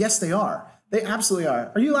 2,000 words. Yes, they are. They absolutely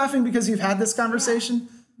are. Are you laughing because you've had this conversation?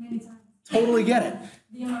 Yeah, many times. Totally get it.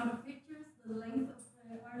 The amount of pictures, the length of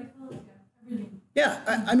the article, yeah, everything.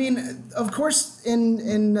 Yeah, I mean, of course,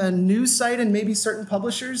 in a news site and maybe certain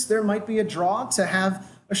publishers, there might be a draw to have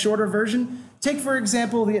a shorter version. Take, for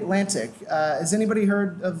example, The Atlantic. Has anybody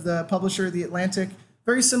heard of the publisher, The Atlantic?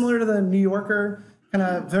 Very similar to the New Yorker, kind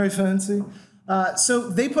of very fancy. So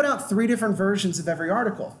they put out 3 different versions of every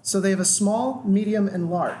article. So they have a small, medium,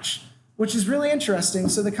 and large, which is really interesting.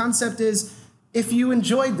 So the concept is, if you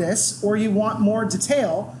enjoyed this or you want more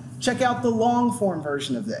detail, check out the long form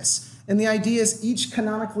version of this. And the idea is each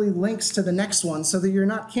canonically links to the next one so that you're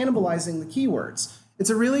not cannibalizing the keywords.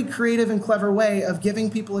 It's a really creative and clever way of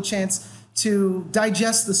giving people a chance to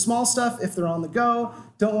digest the small stuff if they're on the go,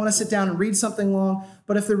 don't want to sit down and read something long,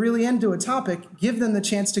 but if they're really into a topic, give them the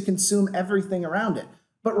chance to consume everything around it.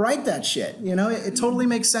 But write that shit, you know, it totally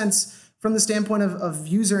makes sense from the standpoint of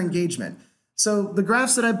user engagement. So the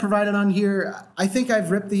graphs that I've provided on here, I think I've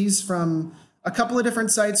ripped these from a couple of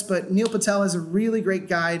different sites, but Neil Patel has a really great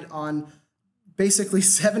guide on basically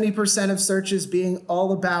 70% of searches being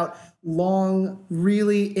all about long,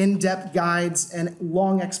 really in-depth guides and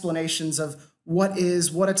long explanations of what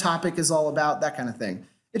a topic is all about, that kind of thing.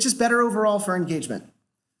 It's just better overall for engagement.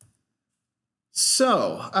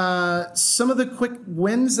 So some of the quick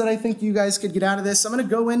wins that I think you guys could get out of this. I'm going to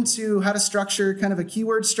go into how to structure kind of a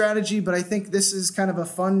keyword strategy, but I think this is kind of a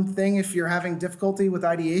fun thing if you're having difficulty with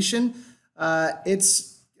ideation.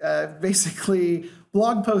 It's basically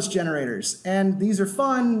blog post generators, and these are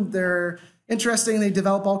fun. They're interesting. They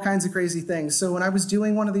develop all kinds of crazy things. So when I was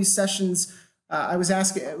doing one of these sessions, I was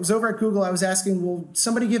asking, it was over at Google, I was asking, will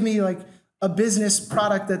somebody give me like a business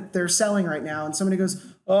product that they're selling right now? And somebody goes,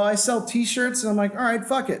 oh, I sell t-shirts. And I'm like, all right,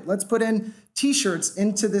 fuck it. Let's put in t-shirts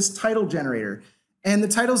into this title generator. And the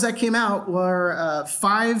titles that came out were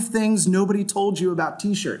 5 things nobody told you about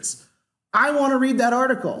t-shirts. I want to read that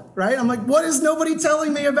article, right? I'm like, what is nobody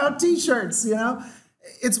telling me about t-shirts, you know?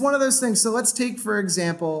 It's one of those things. So let's take, for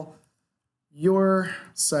example, your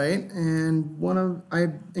site, and I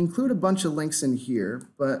include a bunch of links in here,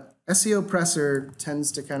 but SEO Presser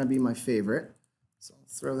tends to kind of be my favorite. So I'll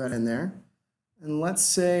throw that in there. And let's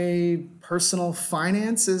say personal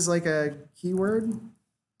finance is like a keyword.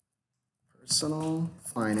 Personal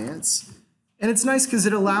finance. And it's nice because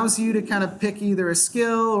it allows you to kind of pick either a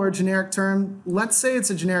skill or a generic term. Let's say it's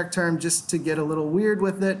a generic term just to get a little weird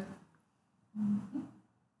with it.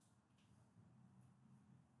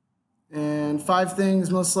 And 5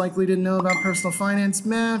 things most likely didn't know about personal finance.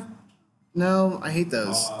 Meh. No, I hate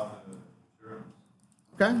those.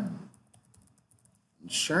 Okay.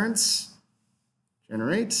 Insurance.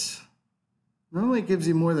 Generate. Normally it gives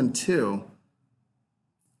you more than 2.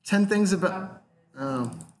 10 things about,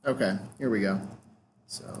 oh, okay, here we go.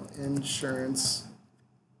 So insurance.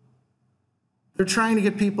 They're trying to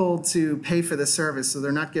get people to pay for the service, so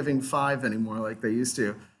they're not giving 5 anymore like they used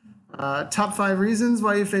to. Top 5 reasons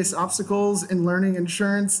why you face obstacles in learning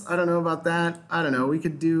insurance. I don't know about that. I don't know. We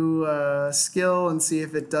could do skill and see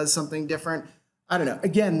if it does something different. I don't know.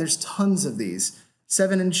 Again, there's tons of these.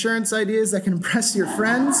 7 insurance ideas that can impress your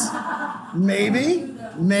friends. Maybe.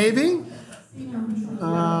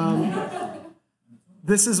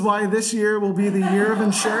 This is why this year will be the year of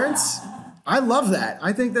insurance. I love that.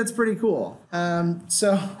 I think that's pretty cool.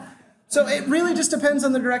 So it really just depends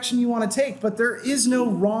on the direction you want to take, but there is no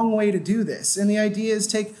wrong way to do this. And the idea is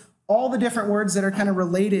take all the different words that are kind of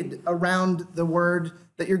related around the word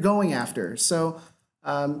that you're going after. So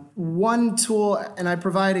one tool, and I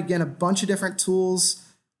provide, again, a bunch of different tools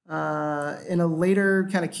in a later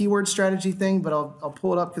kind of keyword strategy thing, but I'll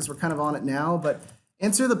pull it up because we're kind of on it now. But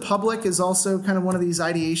Answer the Public is also kind of one of these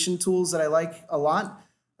ideation tools that I like a lot.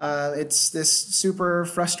 It's this super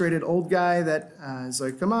frustrated old guy that is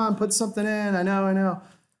like, come on, put something in. I know.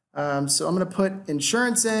 So I'm going to put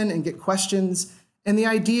insurance in and get questions. And the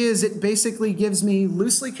idea is it basically gives me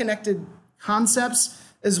loosely connected concepts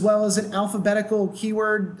as well as an alphabetical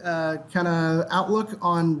keyword kind of outlook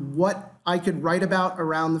on what I could write about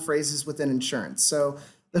around the phrases within insurance. So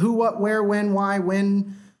the who, what, where, when, why,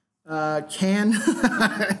 when, can.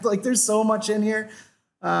 Like there's so much in here.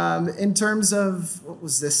 In terms of, what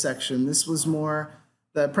was this section? This was more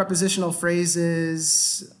the prepositional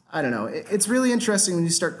phrases. I don't know. It's really interesting when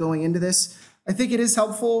you start going into this. I think it is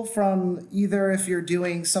helpful from either if you're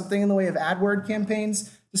doing something in the way of AdWord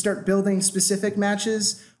campaigns to start building specific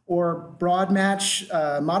matches or broad match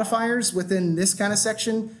modifiers within this kind of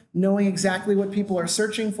section, knowing exactly what people are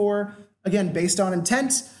searching for, again, based on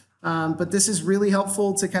intent. But this is really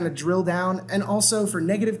helpful to kind of drill down. And also for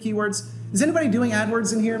negative keywords. Is anybody doing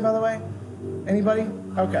AdWords in here, by the way? Anybody?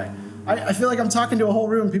 Okay. I feel like I'm talking to a whole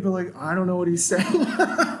room. People are like, I don't know what he's saying.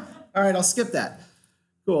 All right, I'll skip that.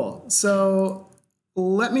 Cool. So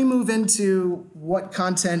let me move into what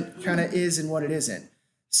content kind of is and what it isn't.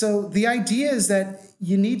 So the idea is that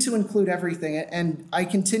you need to include everything. And I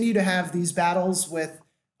continue to have these battles with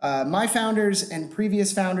my founders and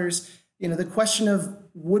previous founders. You know, the question of,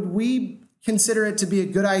 would we consider it to be a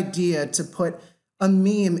good idea to put a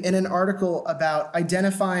meme in an article about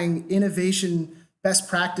identifying innovation best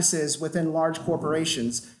practices within large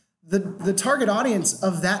corporations? The target audience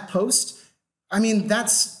of that post, I mean,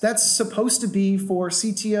 that's supposed to be for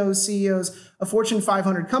CTOs, CEOs of Fortune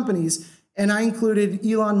 500 companies, and I included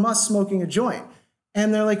Elon Musk smoking a joint.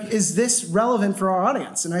 And they're like, is this relevant for our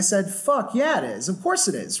audience? And I said, fuck yeah, it is. Of course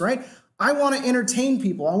it is, right? I want to entertain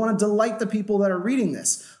people. I want to delight the people that are reading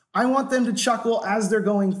this. I want them to chuckle as they're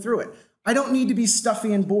going through it. I don't need to be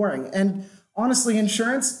stuffy and boring. And honestly,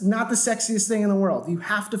 insurance, not the sexiest thing in the world. You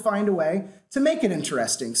have to find a way to make it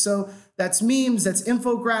interesting. So that's memes, that's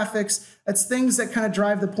infographics, that's things that kind of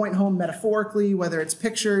drive the point home metaphorically, whether it's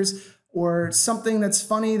pictures or something that's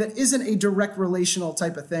funny that isn't a direct relational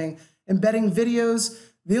type of thing. Embedding videos.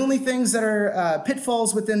 The only things that are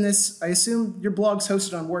pitfalls within this, I assume your blog's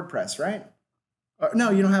hosted on WordPress, right?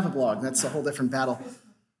 No, you don't have a blog. That's a whole different battle.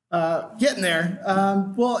 Getting there.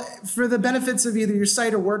 Well, for the benefits of either your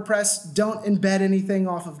site or WordPress, don't embed anything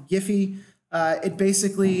off of Giphy. It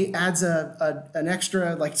basically adds an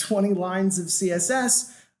extra like 20 lines of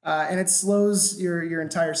CSS, and it slows your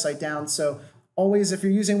entire site down. So always, if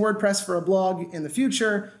you're using WordPress for a blog in the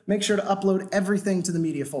future, make sure to upload everything to the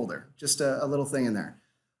media folder. Just a little thing in there.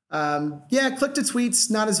 Yeah, click to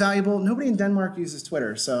tweets, not as valuable. Nobody in Denmark uses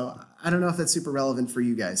Twitter, so I don't know if that's super relevant for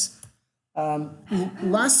you guys.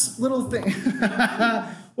 Last little thing.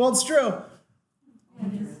 Well, it's true.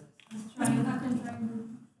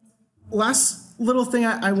 last little thing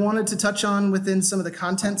I wanted to touch on within some of the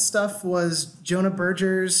content stuff was Jonah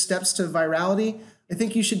Berger's steps to virality. I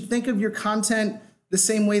think you should think of your content the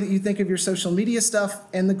same way that you think of your social media stuff,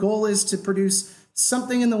 and the goal is to produce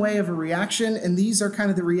something in the way of a reaction, and these are kind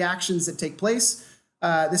of the reactions that take place.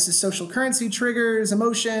 This is social currency, triggers,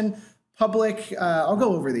 emotion, public. I'll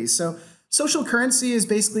go over these. So social currency is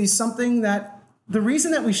basically something that the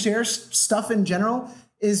reason that we share stuff in general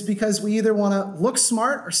is because we either want to look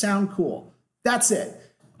smart or sound cool. That's it.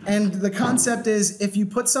 And the concept is if you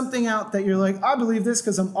put something out that you're like, I believe this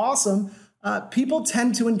because I'm awesome, people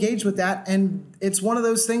tend to engage with that. And it's one of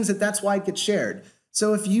those things that's why it gets shared.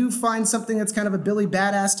 So if you find something that's kind of a Billy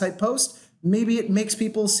Badass type post, maybe it makes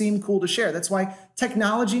people seem cool to share. That's why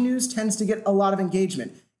technology news tends to get a lot of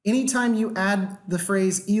engagement. Anytime you add the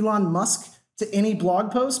phrase Elon Musk to any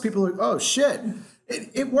blog post, people are like, oh shit,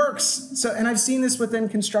 it works. So, and I've seen this within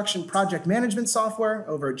construction project management software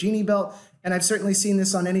over at Genie Belt, and I've certainly seen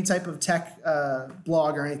this on any type of tech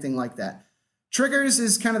blog or anything like that. Triggers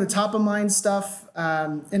is kind of the top of mind stuff.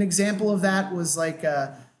 An example of that was like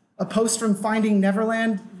a post from Finding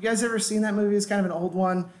Neverland. You guys ever seen that movie? It's kind of an old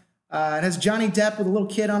one. It has Johnny Depp with a little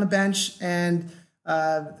kid on a bench, and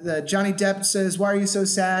the Johnny Depp says, "Why are you so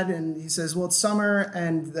sad?" And he says, "Well, it's summer."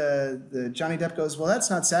 And the Johnny Depp goes, "Well, that's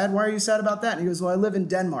not sad. Why are you sad about that?" And he goes, "Well, I live in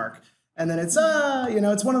Denmark." And then it's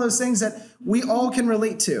it's one of those things that we all can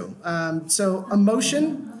relate to. So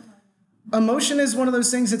emotion is one of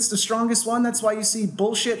those things. It's the strongest one. That's why you see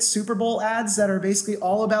bullshit Super Bowl ads that are basically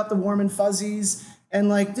all about the warm and fuzzies and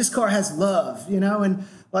like this car has love, and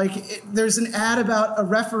like there's an ad about a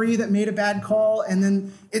referee that made a bad call, and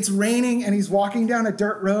then it's raining and he's walking down a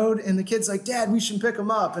dirt road and the kid's like, "Dad, we should pick him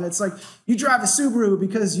up." And it's like, you drive a Subaru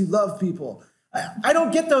because you love people. I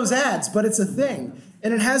don't get those ads, but it's a thing.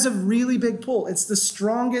 And it has a really big pull. It's the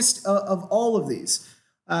strongest of all of these.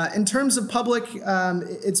 In terms of public,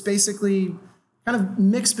 it's basically kind of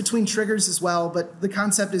mixed between triggers as well, but the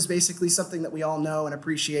concept is basically something that we all know and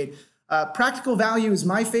appreciate. Practical value is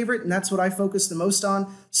my favorite, and that's what I focus the most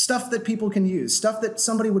on. Stuff that people can use, stuff that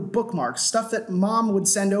somebody would bookmark, stuff that mom would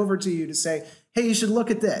send over to you to say, hey, you should look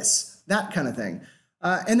at this, that kind of thing.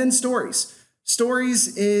 And then stories.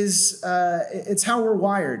 Stories is, it's how we're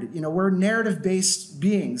wired. We're narrative-based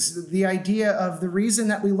beings. The idea of the reason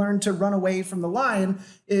that we learned to run away from the lion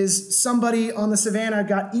is somebody on the savannah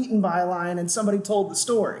got eaten by a lion and somebody told the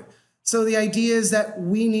story. So the idea is that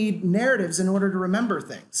we need narratives in order to remember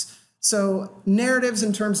things. So narratives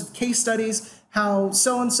in terms of case studies, how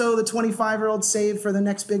so-and-so, the 25-year-old, saved for the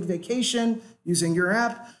next big vacation using your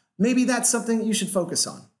app. Maybe that's something that you should focus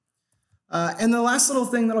on. And the last little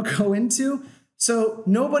thing that I'll go into, so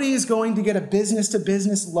nobody is going to get a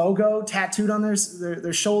business-to-business logo tattooed on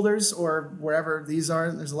their shoulders or wherever these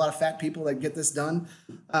are. There's a lot of fat people that get this done.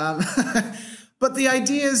 But the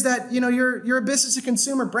idea is that you're a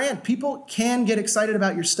business-to-consumer brand. People can get excited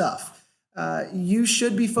about your stuff. You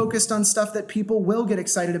should be focused on stuff that people will get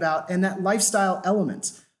excited about and that lifestyle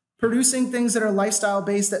element. Producing things that are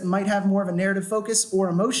lifestyle-based that might have more of a narrative focus or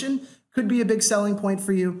emotion could be a big selling point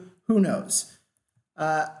for you. Who knows?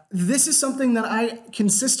 This is something that I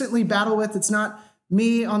consistently battle with. It's not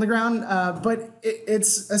me on the ground, but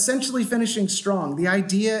it's essentially finishing strong. The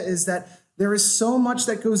idea is that there is so much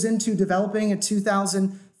that goes into developing a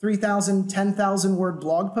 2,000, 3,000, 10,000 word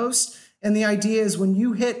blog post. And the idea is when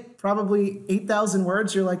you hit probably 8,000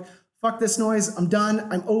 words, you're like, fuck this noise, I'm done,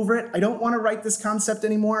 I'm over it, I don't want to write this concept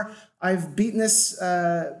anymore, I've beaten this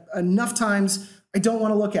enough times, I don't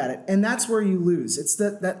want to look at it. And that's where you lose. It's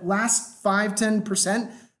that last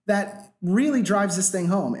 5-10% that really drives this thing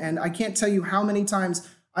home. And I can't tell you how many times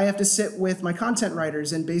I have to sit with my content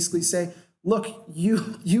writers and basically say, look,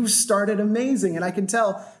 you started amazing. And I can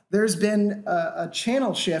tell there's been a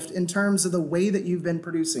channel shift in terms of the way that you've been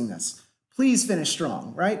producing this. Please finish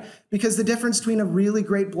strong, right? Because the difference between a really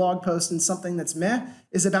great blog post and something that's meh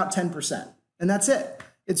is about 10%. And that's it.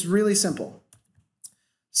 It's really simple.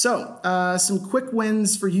 So some quick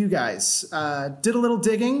wins for you guys. Did a little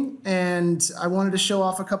digging and I wanted to show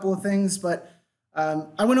off a couple of things, but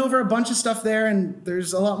I went over a bunch of stuff there and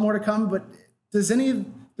there's a lot more to come, but does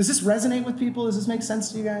this resonate with people? Does this make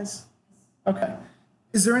sense to you guys? Okay.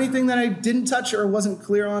 Is there anything that I didn't touch or wasn't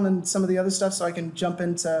clear on and some of the other stuff so I can jump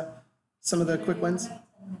into some of the quick wins?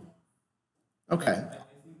 Okay. I think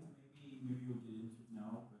maybe we'll get into it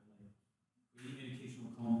now, but like reading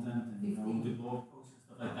educational content and the blog posts and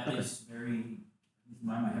stuff like that is very, in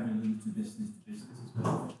my mind, heavily linked to business as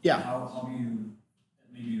well. Yeah. How do you,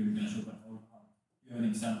 maybe you're going to show, but how you have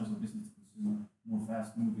examples of business to consumer, more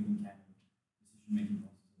fast moving kind of decision making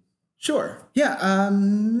processes? Sure. Yeah.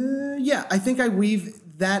 I think I weave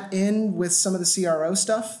that in with some of the CRO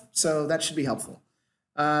stuff, so that should be helpful.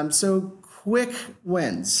 So quick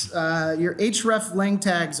wins. Your href lang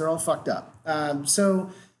tags are all fucked up. So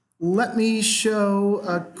let me show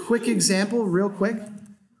a quick example real quick.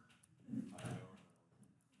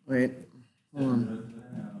 Wait, hold on.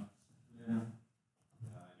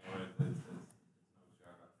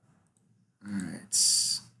 All right.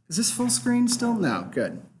 Is this full screen still? No,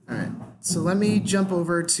 good. All right. So let me jump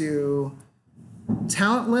over to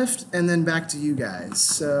Talent Lift and then back to you guys.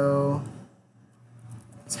 So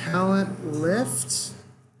Talent Lift.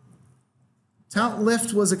 Talent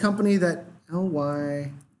Lift was a company that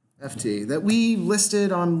LYFT that we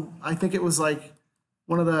listed on, I think it was like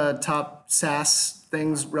one of the top SaaS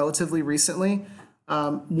things relatively recently.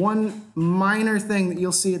 One minor thing that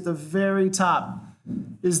you'll see at the very top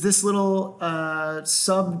is this little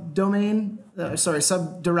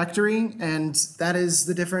subdirectory, and that is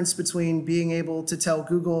the difference between being able to tell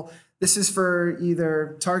Google this is for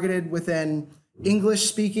either targeted within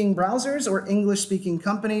English-speaking browsers or English-speaking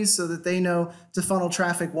companies so that they know to funnel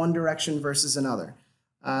traffic one direction versus another.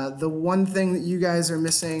 The one thing that you guys are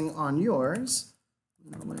missing on yours,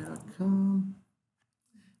 Lunarway.com,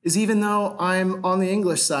 is even though I'm on the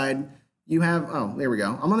English side, you have, oh, there we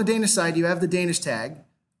go. I'm on the Danish side, you have the Danish tag,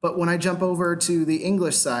 but when I jump over to the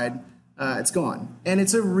English side, it's gone. And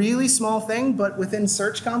it's a really small thing, but within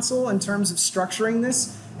Search Console, in terms of structuring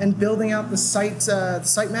this and building out the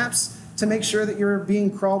site maps to make sure that you're being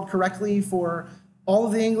crawled correctly for all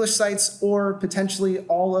of the English sites or potentially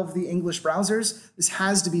all of the English browsers, this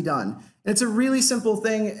has to be done. And it's a really simple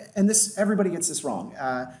thing, and this everybody gets this wrong.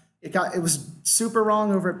 It was super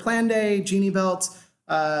wrong over at Planday, Genie Belt,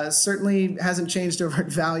 certainly hasn't changed over at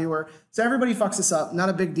Valuer. So everybody fucks this up, not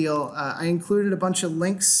a big deal. I included a bunch of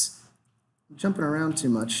links, I'm jumping around too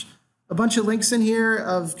much, a bunch of links in here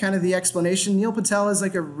of kind of the explanation. Neil Patel has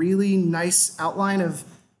like a really nice outline of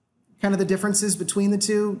kind of the differences between the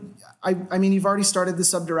two. I mean, you've already started the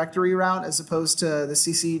subdirectory route as opposed to the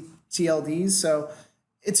CCTLDs, so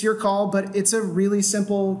it's your call, but it's a really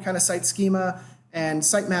simple kind of site schema and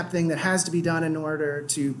sitemap thing that has to be done in order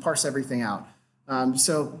to parse everything out.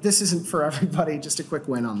 So this isn't for everybody, just a quick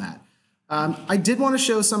win on that. I did want to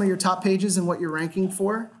show some of your top pages and what you're ranking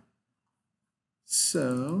for.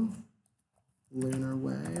 So,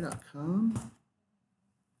 Lunarway.com.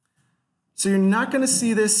 So you're not going to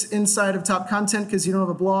see this inside of top content because you don't have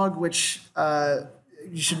a blog, which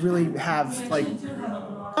you should really have like,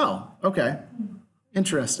 oh, okay.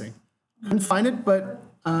 Interesting. Couldn't find it, but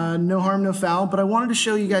no harm, no foul. But I wanted to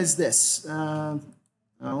show you guys this. Oh,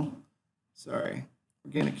 sorry.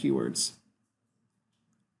 Organic keywords.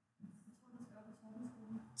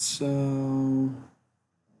 So, am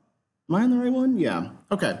I on the right one? Yeah.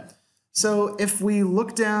 Okay. So if we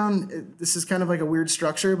look down, this is kind of like a weird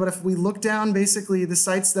structure, but if we look down, basically the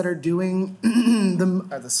sites that are doing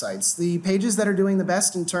the pages that are doing the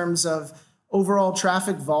best in terms of overall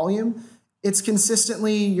traffic volume, it's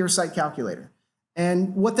consistently your site calculator.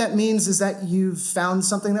 And what that means is that you've found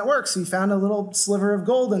something that works. You found a little sliver of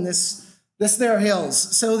gold in this there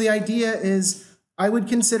hills. So the idea is I would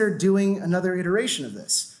consider doing another iteration of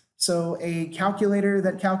this. So a calculator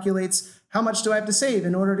that calculates how much do I have to save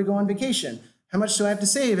in order to go on vacation? How much do I have to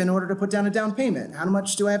save in order to put down a down payment? How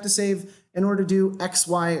much do I have to save in order to do X,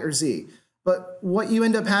 Y, or Z? But what you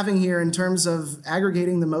end up having here in terms of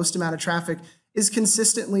aggregating the most amount of traffic is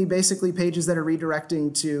consistently basically pages that are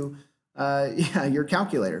redirecting to your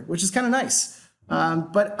calculator, which is kind of nice.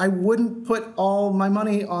 But I wouldn't put all my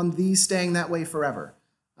money on these staying that way forever.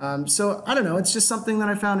 So I don't know, it's just something that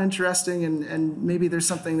I found interesting, and maybe there's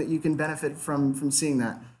something that you can benefit from seeing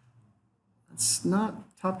that. It's not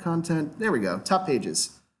top content. There we go, top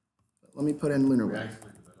pages. Let me put in Lunarway.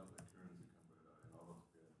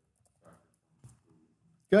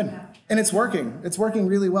 Good, and it's working. It's working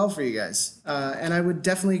really well for you guys. And I would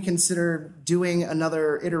definitely consider doing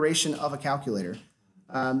another iteration of a calculator.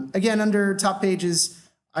 Again, under top pages,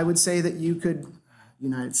 I would say that you could,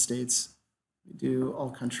 United States, we do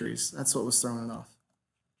all countries. That's what was throwing it off.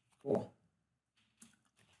 Cool.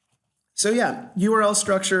 So yeah, URL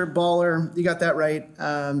structure, baller, you got that right.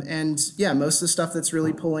 And yeah, most of the stuff that's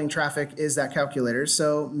really pulling traffic is that calculator.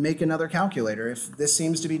 So make another calculator. If this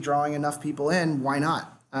seems to be drawing enough people in, why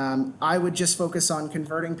not? I would just focus on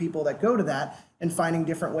converting people that go to that and finding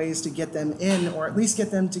different ways to get them in, or at least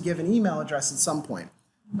get them to give an email address at some point.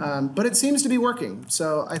 But it seems to be working.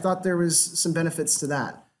 So I thought there was some benefits to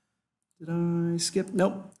that. Did I skip?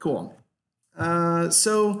 Nope, cool.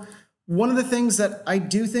 So one of the things that I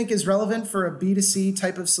do think is relevant for a B2C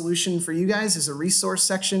type of solution for you guys is a resource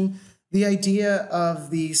section. the idea of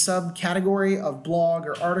the subcategory of blog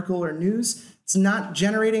or article or news. It's not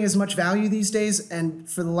generating as much value these days, and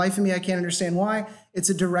for the life of me, I can't understand why. It's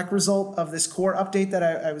a direct result of this core update that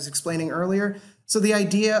I was explaining earlier. So the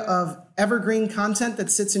idea of evergreen content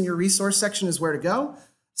that sits in your resource section is where to go.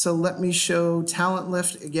 So let me show Talent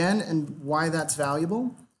Lift again and why that's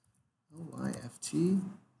valuable. OIFT.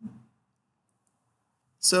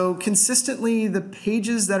 So consistently, the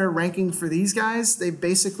pages that are ranking for these guys, they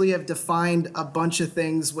basically have defined a bunch of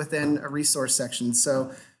things within a resource section.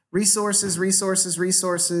 So resources, resources,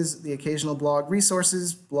 resources, the occasional blog,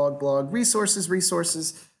 resources, blog, blog, resources,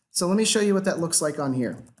 resources. So let me show you what that looks like on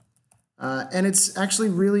here. And it's actually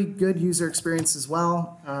really good user experience as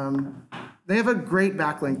well. They have a great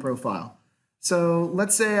backlink profile. So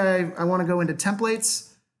let's say I want to go into templates.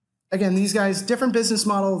 Again, these guys, different business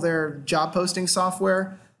model, they're job posting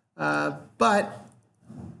software, but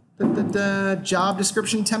job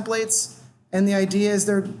description templates. And the idea is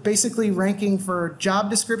they're basically ranking for job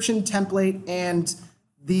description, template, and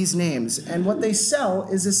these names. And what they sell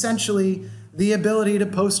is essentially the ability to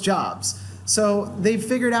post jobs. So they've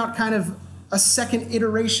figured out kind of a second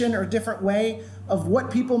iteration or different way of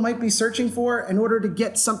what people might be searching for in order to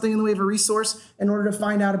get something in the way of a resource in order to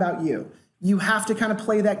find out about you. You have to kind of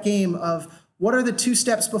play that game of what are the 2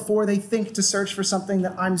 steps before they think to search for something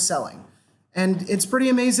that I'm selling. And it's pretty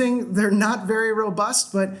amazing. They're not very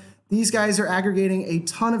robust, but these guys are aggregating a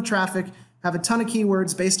ton of traffic, have a ton of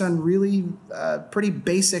keywords based on really pretty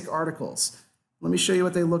basic articles. Let me show you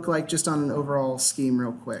what they look like just on an overall scheme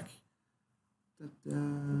real quick.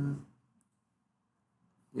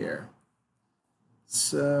 Here.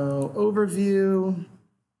 So overview.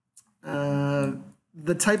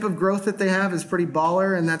 The type of growth that they have is pretty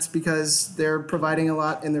baller, and that's because they're providing a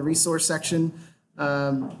lot in the resource section.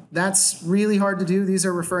 That's really hard to do. These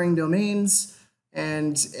are referring domains,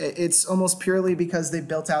 and it's almost purely because they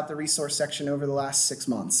built out the resource section over the last 6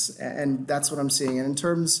 months, and that's what I'm seeing. And in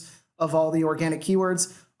terms of all the organic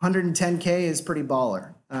keywords, 110K is pretty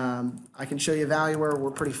baller. I can show you value where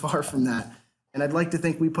we're pretty far from that, and I'd like to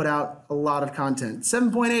think we put out a lot of content.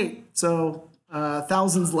 7.8, so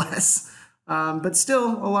thousands less. But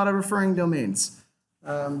still a lot of referring domains.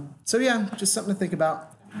 So yeah, just something to think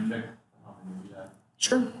about.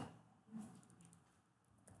 Sure.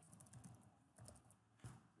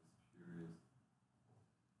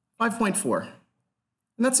 $5.4.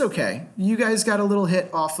 And that's okay. You guys got a little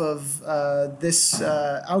hit off of this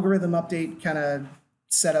algorithm update kind of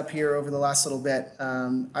setup here over the last little bit.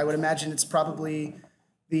 I would imagine it's probably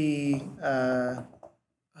the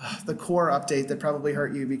core update that probably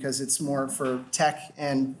hurt you because it's more for tech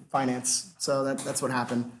and finance. So that's what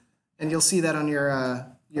happened. And you'll see that on your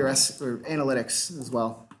analytics as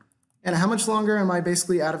well. And how much longer am I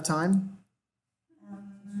basically out of time?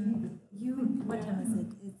 What time is it?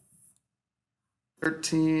 It's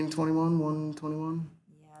 13:21, 1:21.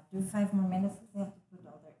 yeah, do 5 more minutes. They have to put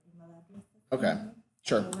all their email addresses. Okay,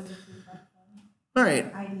 sure. What was the feedback from? All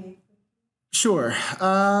right. Ideate. Sure.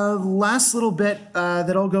 Last little bit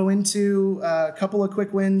that I'll go into, a couple of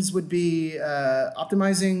quick wins would be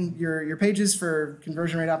optimizing your pages for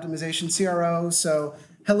conversion rate optimization, CRO. So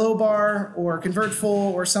Hello Bar or Convertful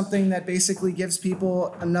or something that basically gives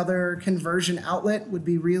people another conversion outlet would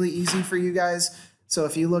be really easy for you guys. So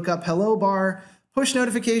if you look up Hello Bar, push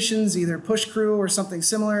notifications, either Push Crew or something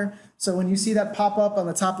similar. So when you see that pop up on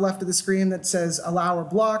the top left of the screen that says allow or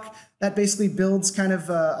block, that basically builds kind of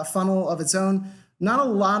a funnel of its own. Not a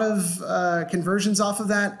lot of conversions off of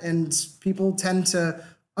that, and people tend to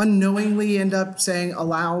unknowingly end up saying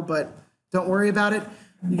allow, but don't worry about it.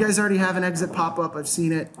 You guys already have an exit pop-up. I've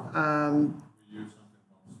seen it.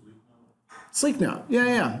 Sleek Note.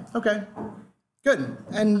 Yeah. Okay. Good.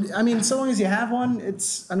 And I mean, so long as you have one,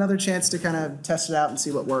 it's another chance to kind of test it out and see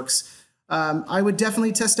what works. I would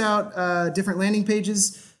definitely test out different landing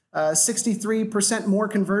pages. 63% more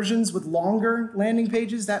conversions with longer landing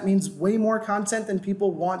pages. That means way more content than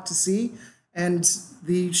people want to see. And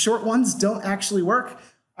the short ones don't actually work.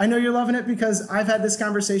 I know you're loving it because I've had this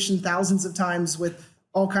conversation thousands of times with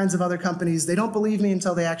all kinds of other companies. They don't believe me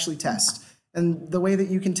until they actually test. And the way that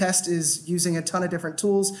you can test is using a ton of different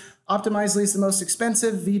tools. Optimizely is the most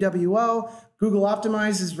expensive, VWO. Google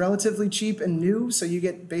Optimize is relatively cheap and new, so you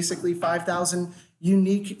get basically 5,000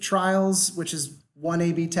 unique trials, which is one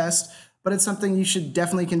A/B test, but it's something you should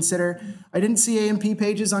definitely consider. I didn't see AMP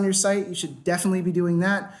pages on your site. You should definitely be doing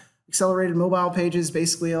that. Accelerated mobile pages,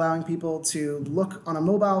 basically allowing people to look on a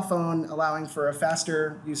mobile phone, allowing for a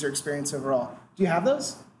faster user experience overall. Do you have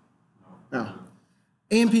those? No.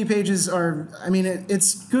 AMP pages are, I mean,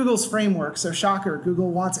 it's Google's framework, so shocker,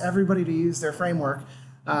 Google wants everybody to use their framework.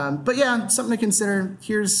 But yeah, something to consider.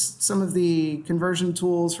 Here's some of the conversion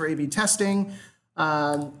tools for A/B testing.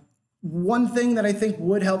 One thing that I think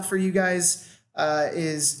would help for you guys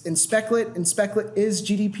is Inspectlet. Inspectlet is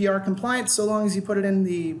GDPR compliant so long as you put it in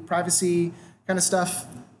the privacy kind of stuff.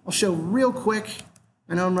 I'll show real quick.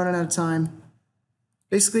 I know I'm running out of time.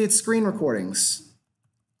 Basically, it's screen recordings.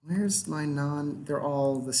 Where's my they're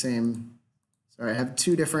all the same. Sorry, I have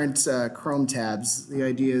two different Chrome tabs. The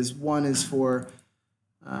idea is one is for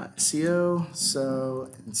SEO, so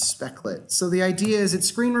Inspectlet. So the idea is it's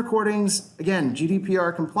screen recordings, again,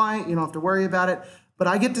 GDPR compliant, you don't have to worry about it, but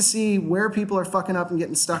I get to see where people are fucking up and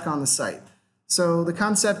getting stuck on the site. So the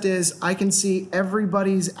concept is I can see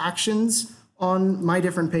everybody's actions on my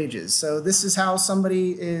different pages. So this is how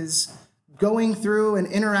somebody is going through and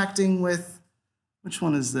interacting with, which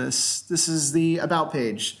one is this? This is the About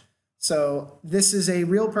page. So this is a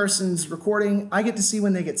real person's recording. I get to see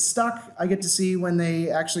when they get stuck. I get to see when they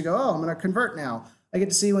actually go, oh, I'm gonna convert now. I get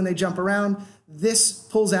to see when they jump around. This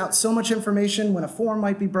pulls out so much information when a form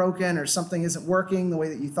might be broken or something isn't working the way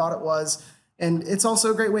that you thought it was. And it's also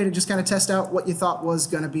a great way to just kind of test out what you thought was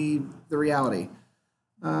gonna be the reality.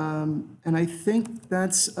 And I think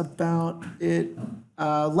that's about it.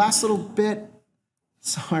 Last little bit,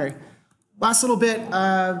 sorry. Last little bit,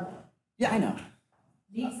 yeah, I know.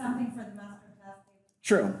 Leave something for the master class.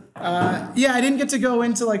 True. Yeah, I didn't get to go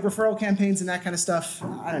into like referral campaigns and that kind of stuff.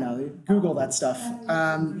 I don't know, Google that stuff.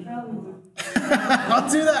 I'll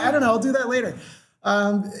do that, I don't know, I'll do that later.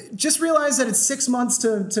 Just realize that it's 6 months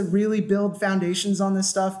to really build foundations on this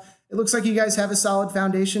stuff. It looks like you guys have a solid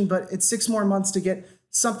foundation, but it's 6 more months to get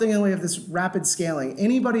something in the way of this rapid scaling.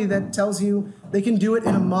 Anybody that tells you they can do it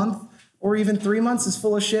in a month or even 3 months is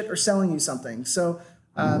full of shit or selling you something. So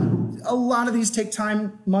a lot of these take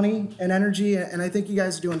time, money, and energy, and I think you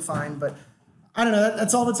guys are doing fine, but I don't know,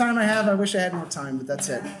 that's all the time I have. I wish I had more time, but that's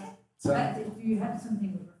it. So, But do you have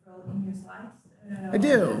something with referral in your slides? I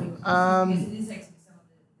do. Because it is actually some of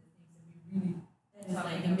the things that we really, It's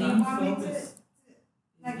like the the main main focus.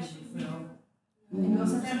 And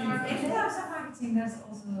also marketing, that's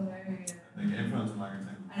also very. I think influencer marketing,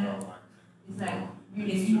 know. pro marketing. It's like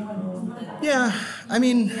really small. Yeah, I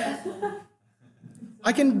mean,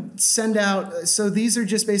 I can send out, so these are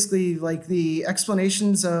just basically like the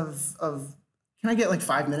explanations of can I get like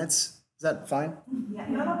 5 minutes? Is that fine? Yeah,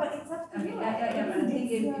 no, but it's up to Okay, you. yeah, but I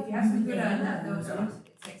think if you have some good on those, it's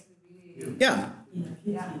actually really. Yeah,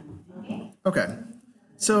 Yeah. okay.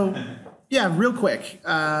 So, yeah, real quick,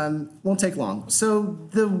 won't take long. So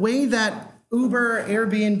the way that Uber,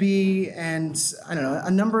 Airbnb, and I don't know,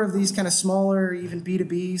 a number of these kind of smaller, even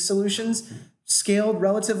B2B solutions scaled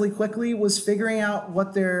relatively quickly was figuring out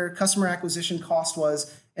what their customer acquisition cost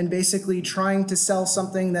was and basically trying to sell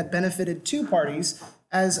something that benefited two parties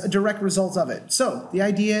as a direct result of it. So the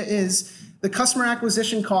idea is the customer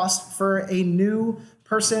acquisition cost for a new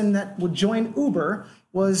person that would join Uber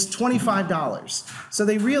was $25. So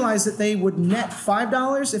they realized that they would net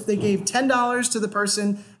 $5 if they gave $10 to the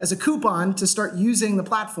person as a coupon to start using the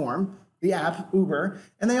platform, the app, Uber,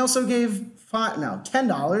 and they also gave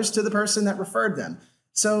 $10 to the person that referred them.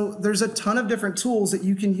 So there's a ton of different tools that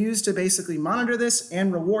you can use to basically monitor this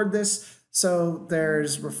and reward this. So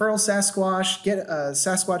there's Referral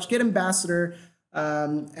Sasquatch, Get Ambassador,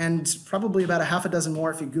 and probably about a half a dozen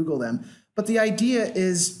more if you Google them. But the idea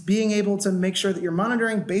is being able to make sure that you're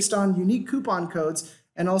monitoring based on unique coupon codes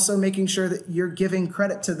and also making sure that you're giving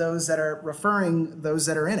credit to those that are referring those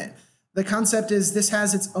that are in it. The concept is this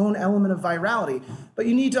has its own element of virality, but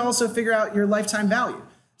you need to also figure out your lifetime value.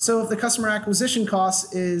 So if the customer acquisition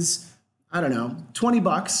cost is, I don't know, $20,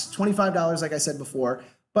 $25, like I said before,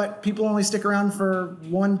 but people only stick around for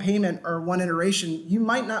one payment or one iteration, you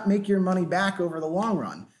might not make your money back over the long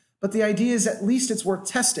run. But the idea is at least it's worth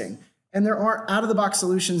testing. And there are out-of-the-box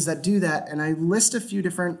solutions that do that, and I list a few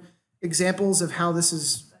different examples of how this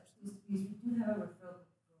is. We do have a referral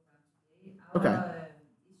program today. Okay. Our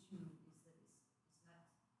issue is that it's not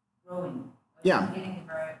growing. Yeah. It's not getting the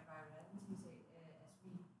virality, as we would love it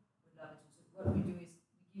to. So what we do is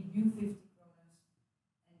we give you 50 kroners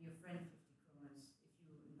and your friend 50 kroners if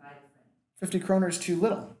you invite a friend. 50 kroner is too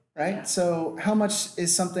little, right? Yeah. So how much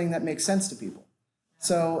is something that makes sense to people?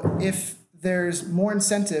 So if there's more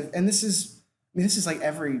incentive, and this is like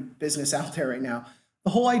every business out there right now. The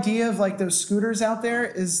whole idea of like those scooters out there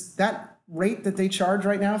is that rate that they charge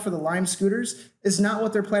right now for the Lime scooters is not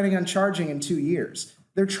what they're planning on charging in 2 years.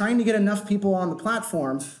 They're trying to get enough people on the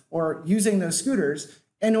platform or using those scooters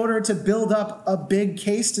in order to build up a big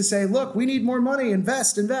case to say, look, we need more money,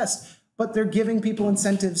 invest. But they're giving people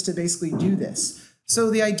incentives to basically do this. So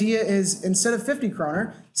the idea is, instead of 50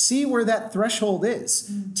 kroner, see where that threshold is.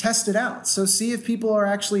 Test it out. So see if people are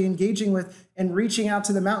actually engaging with and reaching out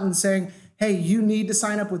to the mountain saying, hey, you need to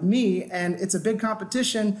sign up with me, and it's a big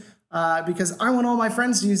competition because I want all my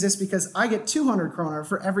friends to use this because I get 200 kroner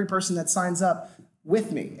for every person that signs up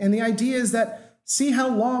with me. And the idea is that see how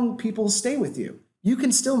long people stay with you. You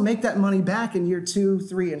can still make that money back in year 2,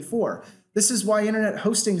 3, and 4. This is why internet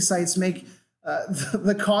hosting sites make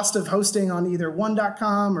the cost of hosting on either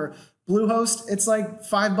one.com or Bluehost, it's like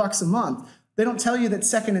 $5 a month. They don't tell you that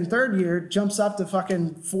second and third year jumps up to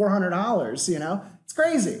fucking $400, you know? It's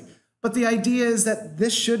crazy. But the idea is that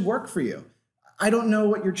this should work for you. I don't know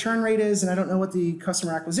what your churn rate is, and I don't know what the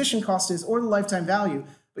customer acquisition cost is or the lifetime value,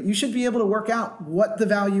 but you should be able to work out what the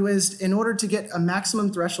value is in order to get a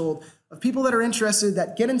maximum threshold of people that are interested,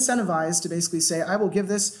 that get incentivized to basically say, I will give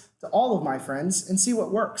this to all of my friends and see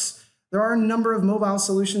what works. There are a number of mobile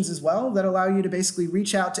solutions as well that allow you to basically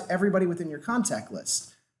reach out to everybody within your contact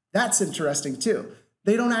list. That's interesting too.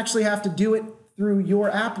 They don't actually have to do it through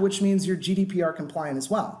your app, which means you're GDPR compliant as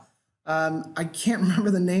well. I can't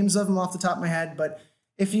remember the names of them off the top of my head, but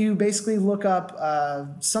if you basically look up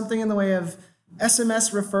something in the way of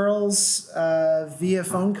SMS referrals via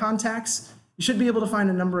phone contacts, you should be able to find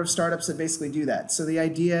a number of startups that basically do that. So the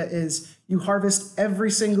idea is you harvest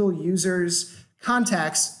every single user's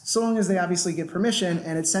contacts, so long as they obviously get permission,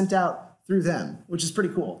 and it's sent out through them, which is pretty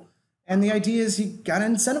cool. And the idea is you gotta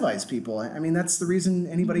incentivize people. I mean, that's the reason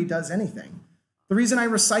anybody does anything. The reason I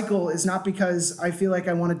recycle is not because I feel like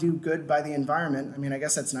I wanna do good by the environment. I mean, I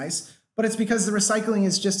guess that's nice, but it's because the recycling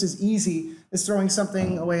is just as easy as throwing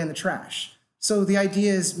something away in the trash. So the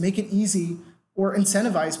idea is make it easy or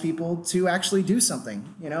incentivize people to actually do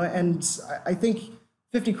something, you know? And I think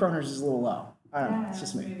 50 kroners is a little low. I don't know, it's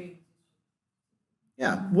just me.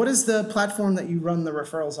 Yeah, what is the platform that you run the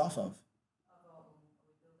referrals off of?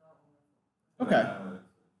 Okay.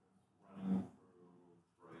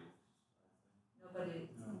 Nobody,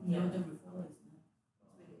 yeah, the referral is not.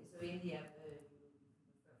 So in the app,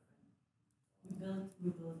 we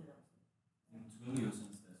build it up.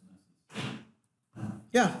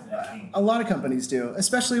 Yeah, a lot of companies do,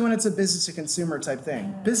 especially when it's a business to consumer type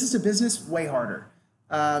thing. Business to business, way harder.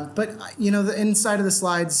 But you know, the inside of the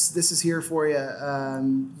slides, this is here for you.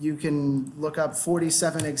 You can look up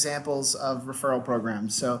 47 examples of referral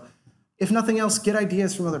programs. So if nothing else, get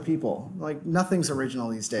ideas from other people. Like nothing's original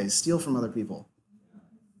these days. Steal from other people.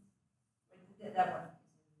 That one.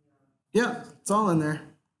 Yeah, it's all in there.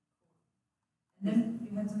 And then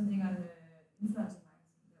you had something on the influencer marketing.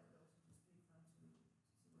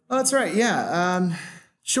 Oh, that's right. Yeah,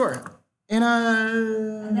 sure. And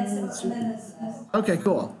that's the last. Okay,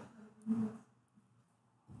 cool.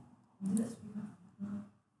 Do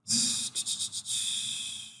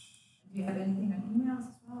you have anything on emails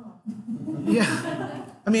as well? Yeah.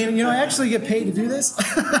 I mean, you know, I actually get paid to do this.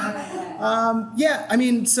 Yeah, I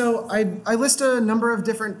mean, so I list a number of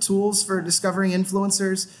different tools for discovering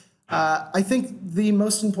influencers. I think the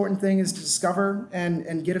most important thing is to discover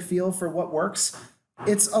and get a feel for what works.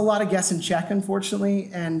 It's a lot of guess and check, unfortunately,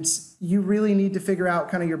 and you really need to figure out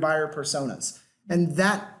kind of your buyer personas. And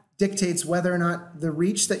that dictates whether or not the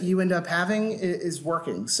reach that you end up having is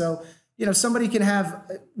working. So, you know, somebody can have,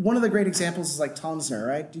 one of the great examples is like Tomsner,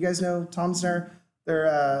 right? Do you guys know Tomsner? They're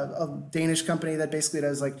a Danish company that basically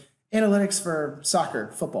does like analytics for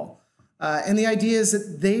soccer, football. And the idea is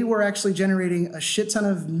that they were actually generating a shit ton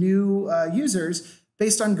of new users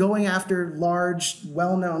based on going after large,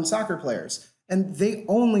 well-known soccer players. And they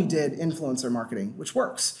only did influencer marketing, which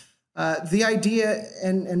works. The idea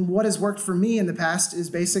and what has worked for me in the past is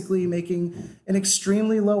basically making an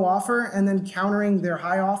extremely low offer and then countering their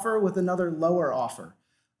high offer with another lower offer.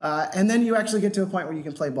 And then you actually get to a point where you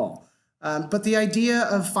can play ball. But the idea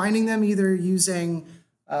of finding them either using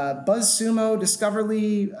BuzzSumo,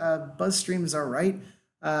 Discoverly, BuzzStream is all right.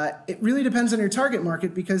 It really depends on your target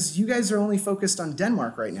market because you guys are only focused on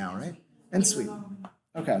Denmark right now, right? And Sweden.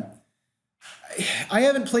 Okay. I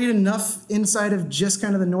haven't played enough inside of just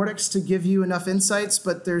kind of the Nordics to give you enough insights,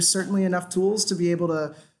 but there's certainly enough tools to be able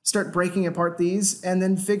to start breaking apart these and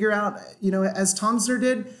then figure out, you know, as Tomsner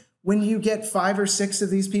did, when you get 5 or 6 of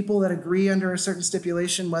these people that agree under a certain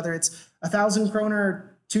stipulation, whether it's 1,000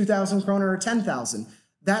 kroner, 2,000 kroner, or 10,000,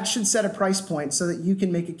 that should set a price point so that you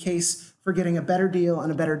can make a case for getting a better deal and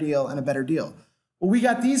a better deal and a better deal. Well, we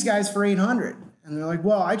got these guys for 800, and they're like,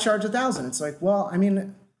 well, I charge 1,000. It's like, well, I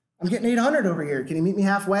mean, I'm getting 800 over here. Can you meet me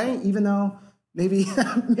halfway? Even though maybe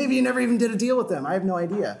maybe you never even did a deal with them. I have no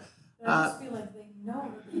idea. But I just feel like they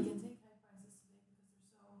know that they can take high prices today because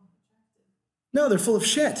they're so attractive. No, they're full of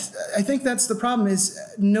shit. I think that's the problem is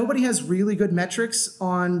nobody has really good metrics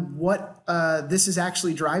on what this is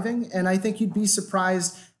actually driving. And I think you'd be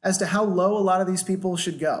surprised as to how low a lot of these people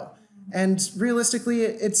should go. And realistically,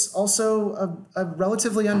 it's also a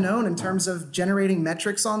relatively unknown in terms of generating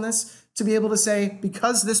metrics on this to be able to say,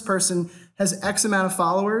 because this person has X amount of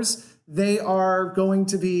followers, they are going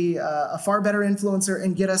to be a far better influencer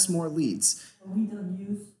and get us more leads. We don't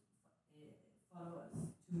use followers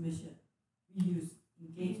to measure. We use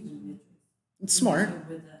engagement metrics. It's smart.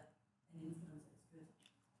 With an influencer is good.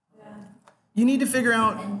 Yeah. You need to figure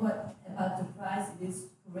out. And what about the price? It is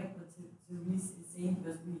correct what Therese is saying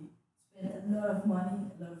because we spend a lot of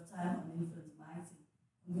money, a lot of time on influence marketing.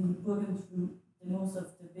 And when you book them through, most of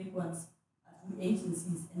the big ones are through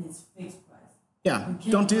agencies and it's fixed price. Yeah,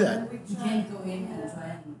 don't do that. You can't go in and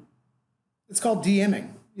try and. It's called DMing.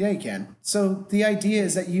 Yeah, you can. So the idea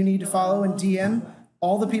is that you need to follow and DM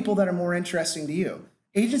all the people that are more interesting to you.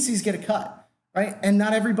 Agencies get a cut, right? And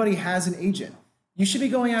not everybody has an agent. You should be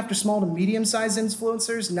going after small to medium-sized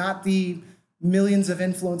influencers, not the millions of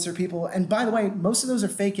influencer people. And by the way, most of those are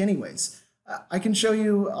fake anyways. I can show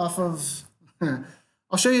you off of,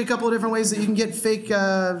 I'll show you a couple of different ways that you can get fake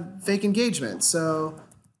engagement. So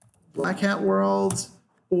Black Hat World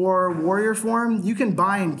or Warrior Forum, you can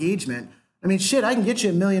buy engagement. I mean, shit, I can get you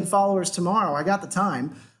 1 million followers tomorrow. I got the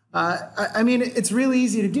time. I mean, it's really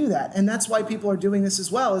easy to do that. And that's why people are doing this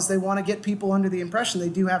as well, is they want to get people under the impression they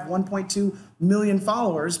do have 1.2 million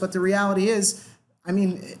followers. But the reality is, I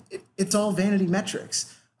mean, it's all vanity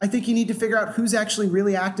metrics. I think you need to figure out who's actually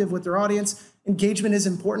really active with their audience. Engagement is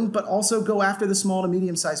important, but also go after the small to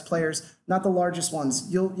medium-sized players, not the largest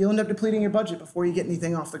ones. You'll end up depleting your budget before you get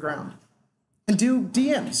anything off the ground. And do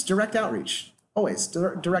DMs, direct outreach, always,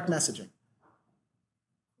 direct messaging.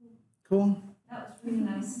 Cool? That was really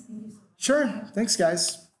nice. Thank you so much. Sure. Thanks,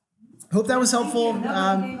 guys. Hope that was helpful.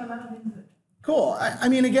 That gave a lot of input. Cool. I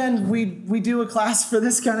mean, again, we do a class for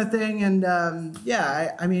this kind of thing, and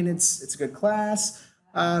yeah, I mean, it's a good class.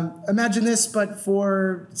 Imagine this, but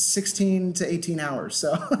for 16 to 18 hours.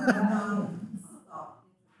 So,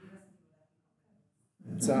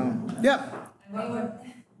 yeah.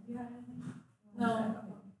 No.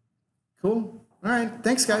 Cool. All right.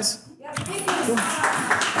 Thanks, guys. Yeah, thank you. Cool.